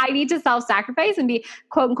whatever that I need to self-sacrifice and be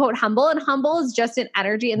quote unquote humble. And humble is just an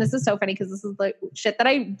energy. And this is so funny because this is the shit that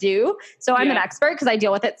I do. So I'm an expert because I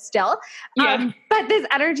deal with it still. But this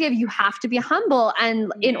energy of you have to be humble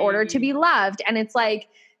and in order to be loved. And it's like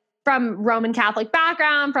from Roman Catholic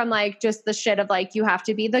background, from like just the shit of like, you have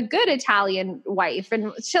to be the good Italian wife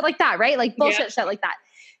and shit like that, right? Like bullshit shit like that.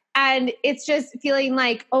 And it's just feeling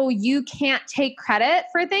like, oh, you can't take credit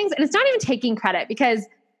for things. And it's not even taking credit because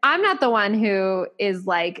I'm not the one who is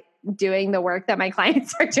like doing the work that my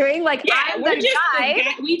clients are doing. Like I'm the guide.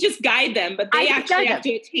 We just guide them, but they actually have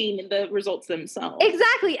to attain the results themselves.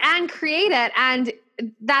 Exactly. And create it. And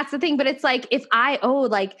that's the thing. But it's like, if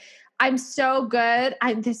I'm so good.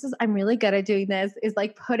 I'm really good at doing this, is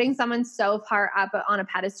like putting someone so far up on a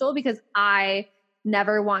pedestal because I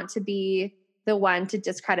never want to be the one to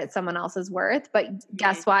discredit someone else's worth. But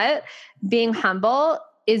guess what? Being humble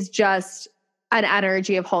is just an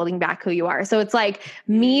energy of holding back who you are. So it's like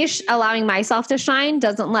me allowing myself to shine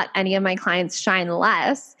doesn't let any of my clients shine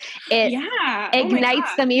less. It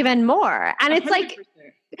ignites them even more. And it's 100%. Like,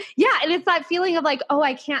 and it's that feeling of like, oh,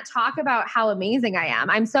 I can't talk about how amazing I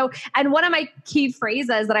am. And one of my key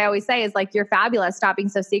phrases that I always say is like, you're fabulous. Stop being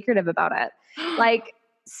so secretive about it. Like,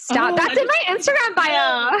 stop. That's in my Instagram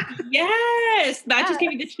bio. Yes. That just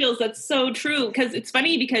gave me the chills. That's so true. Because it's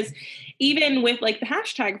funny because even with like the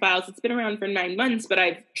hashtag files, it's been around for 9 months, but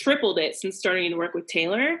I've tripled it since starting to work with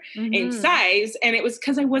Taylor in size. And it was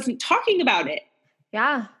because I wasn't talking about it.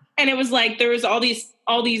 Yeah. And it was like, there was all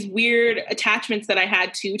these weird attachments that I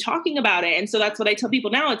had to talking about it. And so that's what I tell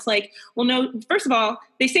people now. It's like, well, no, first of all,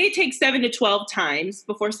 they say it takes 7 to 12 times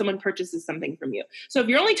before someone purchases something from you. So if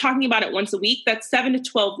you're only talking about it once a week, that's 7 to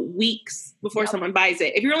 12 weeks before someone buys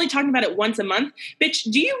it. If you're only talking about it once a month, bitch,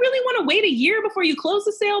 do you really want to wait a year before you close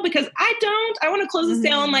the sale? Because I don't. I want to close the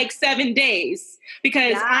sale in like 7 days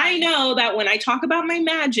because I know that when I talk about my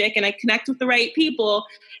magic and I connect with the right people,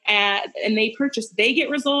 and they purchase, they get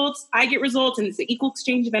results, I get results, and it's an equal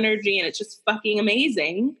exchange of energy, and it's just fucking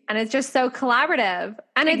amazing. And it's just so collaborative.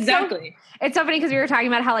 And it's so funny because we were talking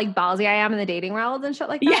about how like ballsy I am in the dating world and shit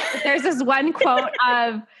like that. Yeah. There's this one quote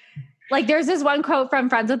from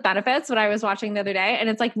Friends with Benefits, what I was watching the other day, and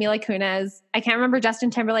it's like Mila Kunis. I can't remember. Justin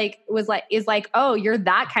Timberlake is like, oh, you're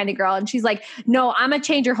that kind of girl, and she's like, no, I'm gonna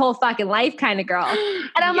change your whole fucking life kind of girl.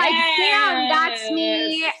 And I'm like, damn, that's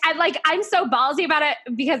me. And like, I'm so ballsy about it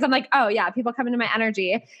because I'm like, oh yeah, people come into my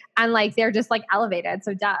energy and like they're just like elevated.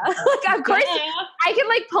 So duh. Like of course, I can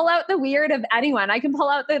like pull out the weird of anyone. I can pull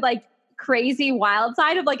out the like crazy wild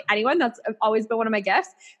side of like anyone. That's always been one of my gifts.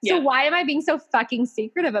 So why am I being so fucking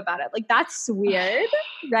secretive about it? Like that's weird,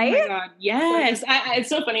 right? Oh my God, yes. It's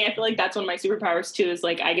so funny. I feel like that's one of my superpowers too, is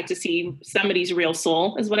like I get to see somebody's real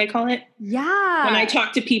soul is what I call it. Yeah. When I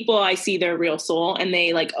talk to people, I see their real soul, and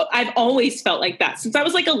they like, I've always felt like that. Since I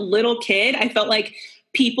was like a little kid, I felt like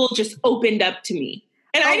people just opened up to me.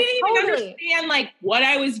 And I didn't even understand like what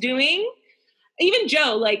I was doing. Even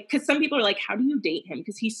Joe, like, because some people are like, how do you date him?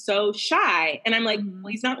 Because he's so shy. And I'm like, well,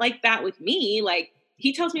 he's not like that with me. Like,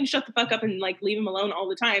 he tells me to shut the fuck up and like leave him alone all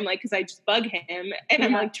the time, like, because I just bug him. And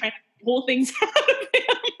I'm like trying to pull things out of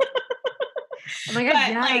him. Oh my God,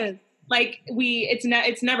 yes. Like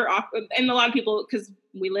it's never awkward. And a lot of people, because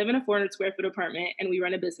we live in a 400 square foot apartment and we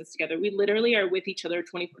run a business together. We literally are with each other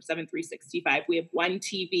 24/7, 365. We have one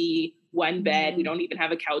TV, one bed. We don't even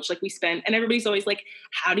have a couch. Like we spend, and everybody's always like,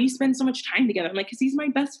 how do you spend so much time together? I'm like, cause he's my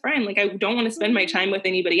best friend. Like I don't want to spend my time with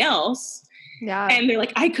anybody else. Yeah. And they're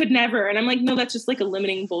like, I could never. And I'm like, no, that's just like a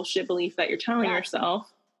limiting bullshit belief that you're telling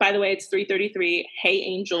yourself. By the way, it's 3:33. Hey,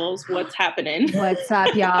 angels, what's happening? What's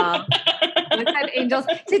up, y'all? What's up, angels?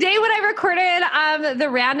 Today, when I recorded the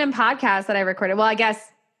random podcast that I recorded, well, I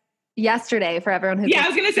guess yesterday for everyone who's I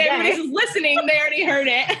was gonna say everybody who's listening, they already heard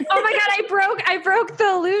it. Oh my god, I broke the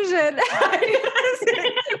illusion.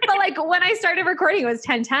 But like when I started recording, it was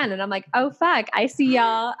 10:10, and I'm like, oh fuck, I see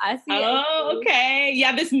y'all. I see. Oh, okay.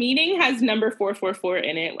 Yeah, this meeting has number 444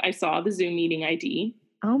 in it. I saw the Zoom meeting ID.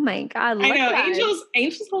 Oh my god, look I know, at angels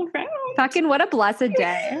all around. Fucking what a blessed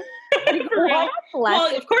day.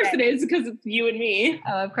 Well, of course it is because it's you and me.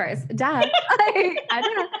 Oh, of course. Duh. I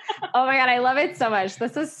don't know. Oh my God. I love it so much.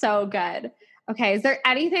 This is so good. Okay. Is there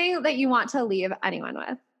anything that you want to leave anyone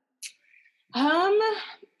with?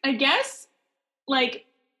 I guess like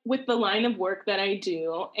with the line of work that I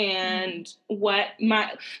do and what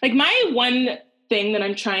my one thing that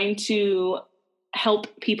I'm trying to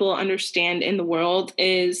help people understand in the world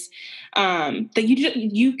is that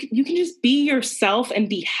you can just be yourself and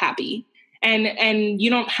be happy. And you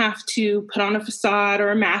don't have to put on a facade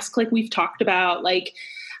or a mask like we've talked about. Like,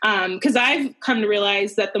 because I've come to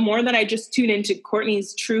realize that the more that I just tune into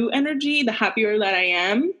Courtney's true energy, the happier that I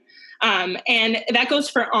am. And that goes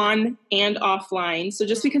for on and offline. So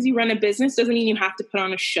just because you run a business doesn't mean you have to put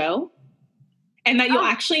on a show, and that you'll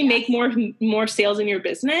actually make more sales in your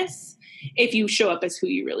business if you show up as who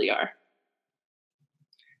you really are.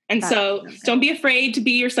 And so don't be afraid to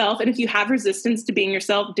be yourself. And if you have resistance to being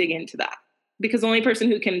yourself, dig into that, because the only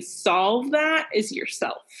person who can solve that is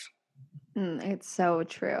yourself. It's so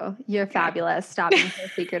true. You're fabulous. Stop being so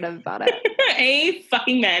secretive about it.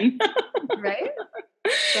 Amen. Right?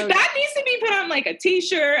 So that needs to be put on like a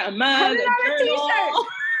t-shirt, a mug, a journal.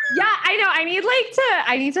 Yeah, I know.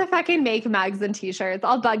 I need to fucking make mugs and t-shirts.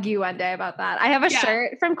 I'll bug you one day about that. I have a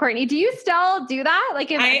shirt from Courtney. Do you still do that?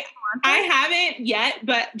 Like, I haven't yet,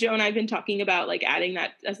 but Joe and I've been talking about like adding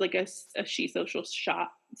that as like a She Social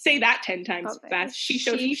shop. Say that 10 times fast. She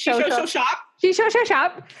Social shop. She Social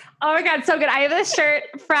shop. Oh my God, so good. I have this shirt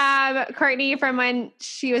from Courtney from when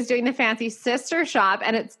she was doing the fancy sister shop,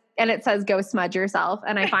 and it says "Go smudge yourself."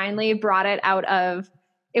 And I finally brought it out of.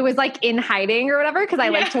 It was like in hiding or whatever, because I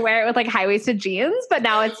like to wear it with like high-waisted jeans, but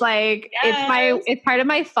now it's like it's part of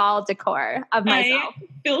my fall decor of myself. I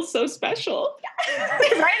feel so special.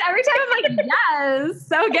 Right? Every time I'm like, yes,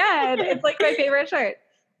 so good. It's like my favorite shirt.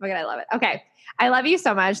 Oh my God, I love it. Okay. I love you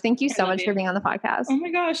so much. Thank you so much for being on the podcast. Oh my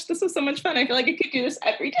gosh, this was so much fun. I feel like I could do this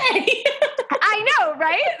every day. I know,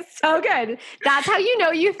 right? So good. That's how you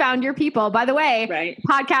know you found your people. By the way,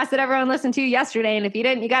 podcast that everyone listened to yesterday, and if you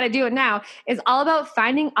didn't, you got to do it now, is all about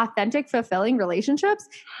finding authentic, fulfilling relationships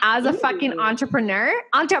as a fucking entrepreneur.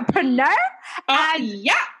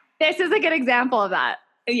 Yeah. This is a good example of that.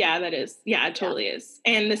 Yeah, that is. Yeah, it totally is.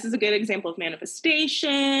 And this is a good example of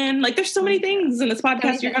manifestation. Like there's so many things in this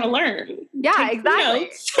podcast you're going to learn. Yeah,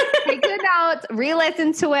 exactly. Take the notes,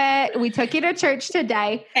 re-listen to it. We took you to church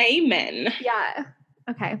today. Amen. Yeah.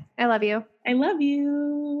 Okay. I love you. I love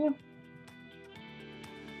you.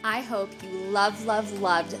 I hope you loved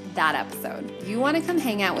that episode. You want to come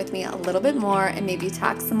hang out with me a little bit more and maybe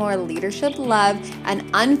talk some more leadership, love, and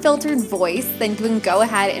unfiltered voice, then you can go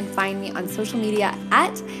ahead and find me on social media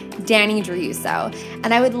at Danny Driuso.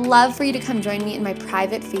 And I would love for you to come join me in my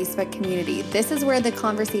private Facebook community. This is where the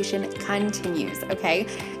conversation continues, okay?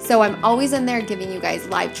 So I'm always in there giving you guys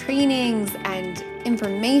live trainings and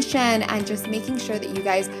information and just making sure that you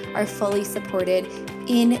guys are fully supported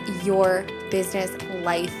in your business,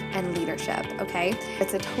 life, and leadership, okay?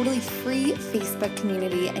 It's a totally free Facebook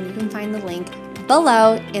community, and you can find the link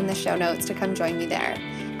below in the show notes to come join me there.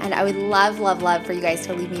 And I would love for you guys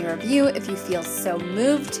to leave me a review if you feel so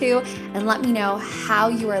moved to, and let me know how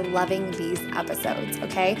you are loving these episodes,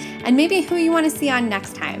 okay? And maybe who you want to see on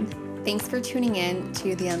next time. Thanks for tuning in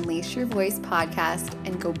to the Unleash Your Voice podcast,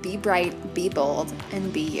 and go be bright, be bold,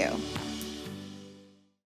 and be you.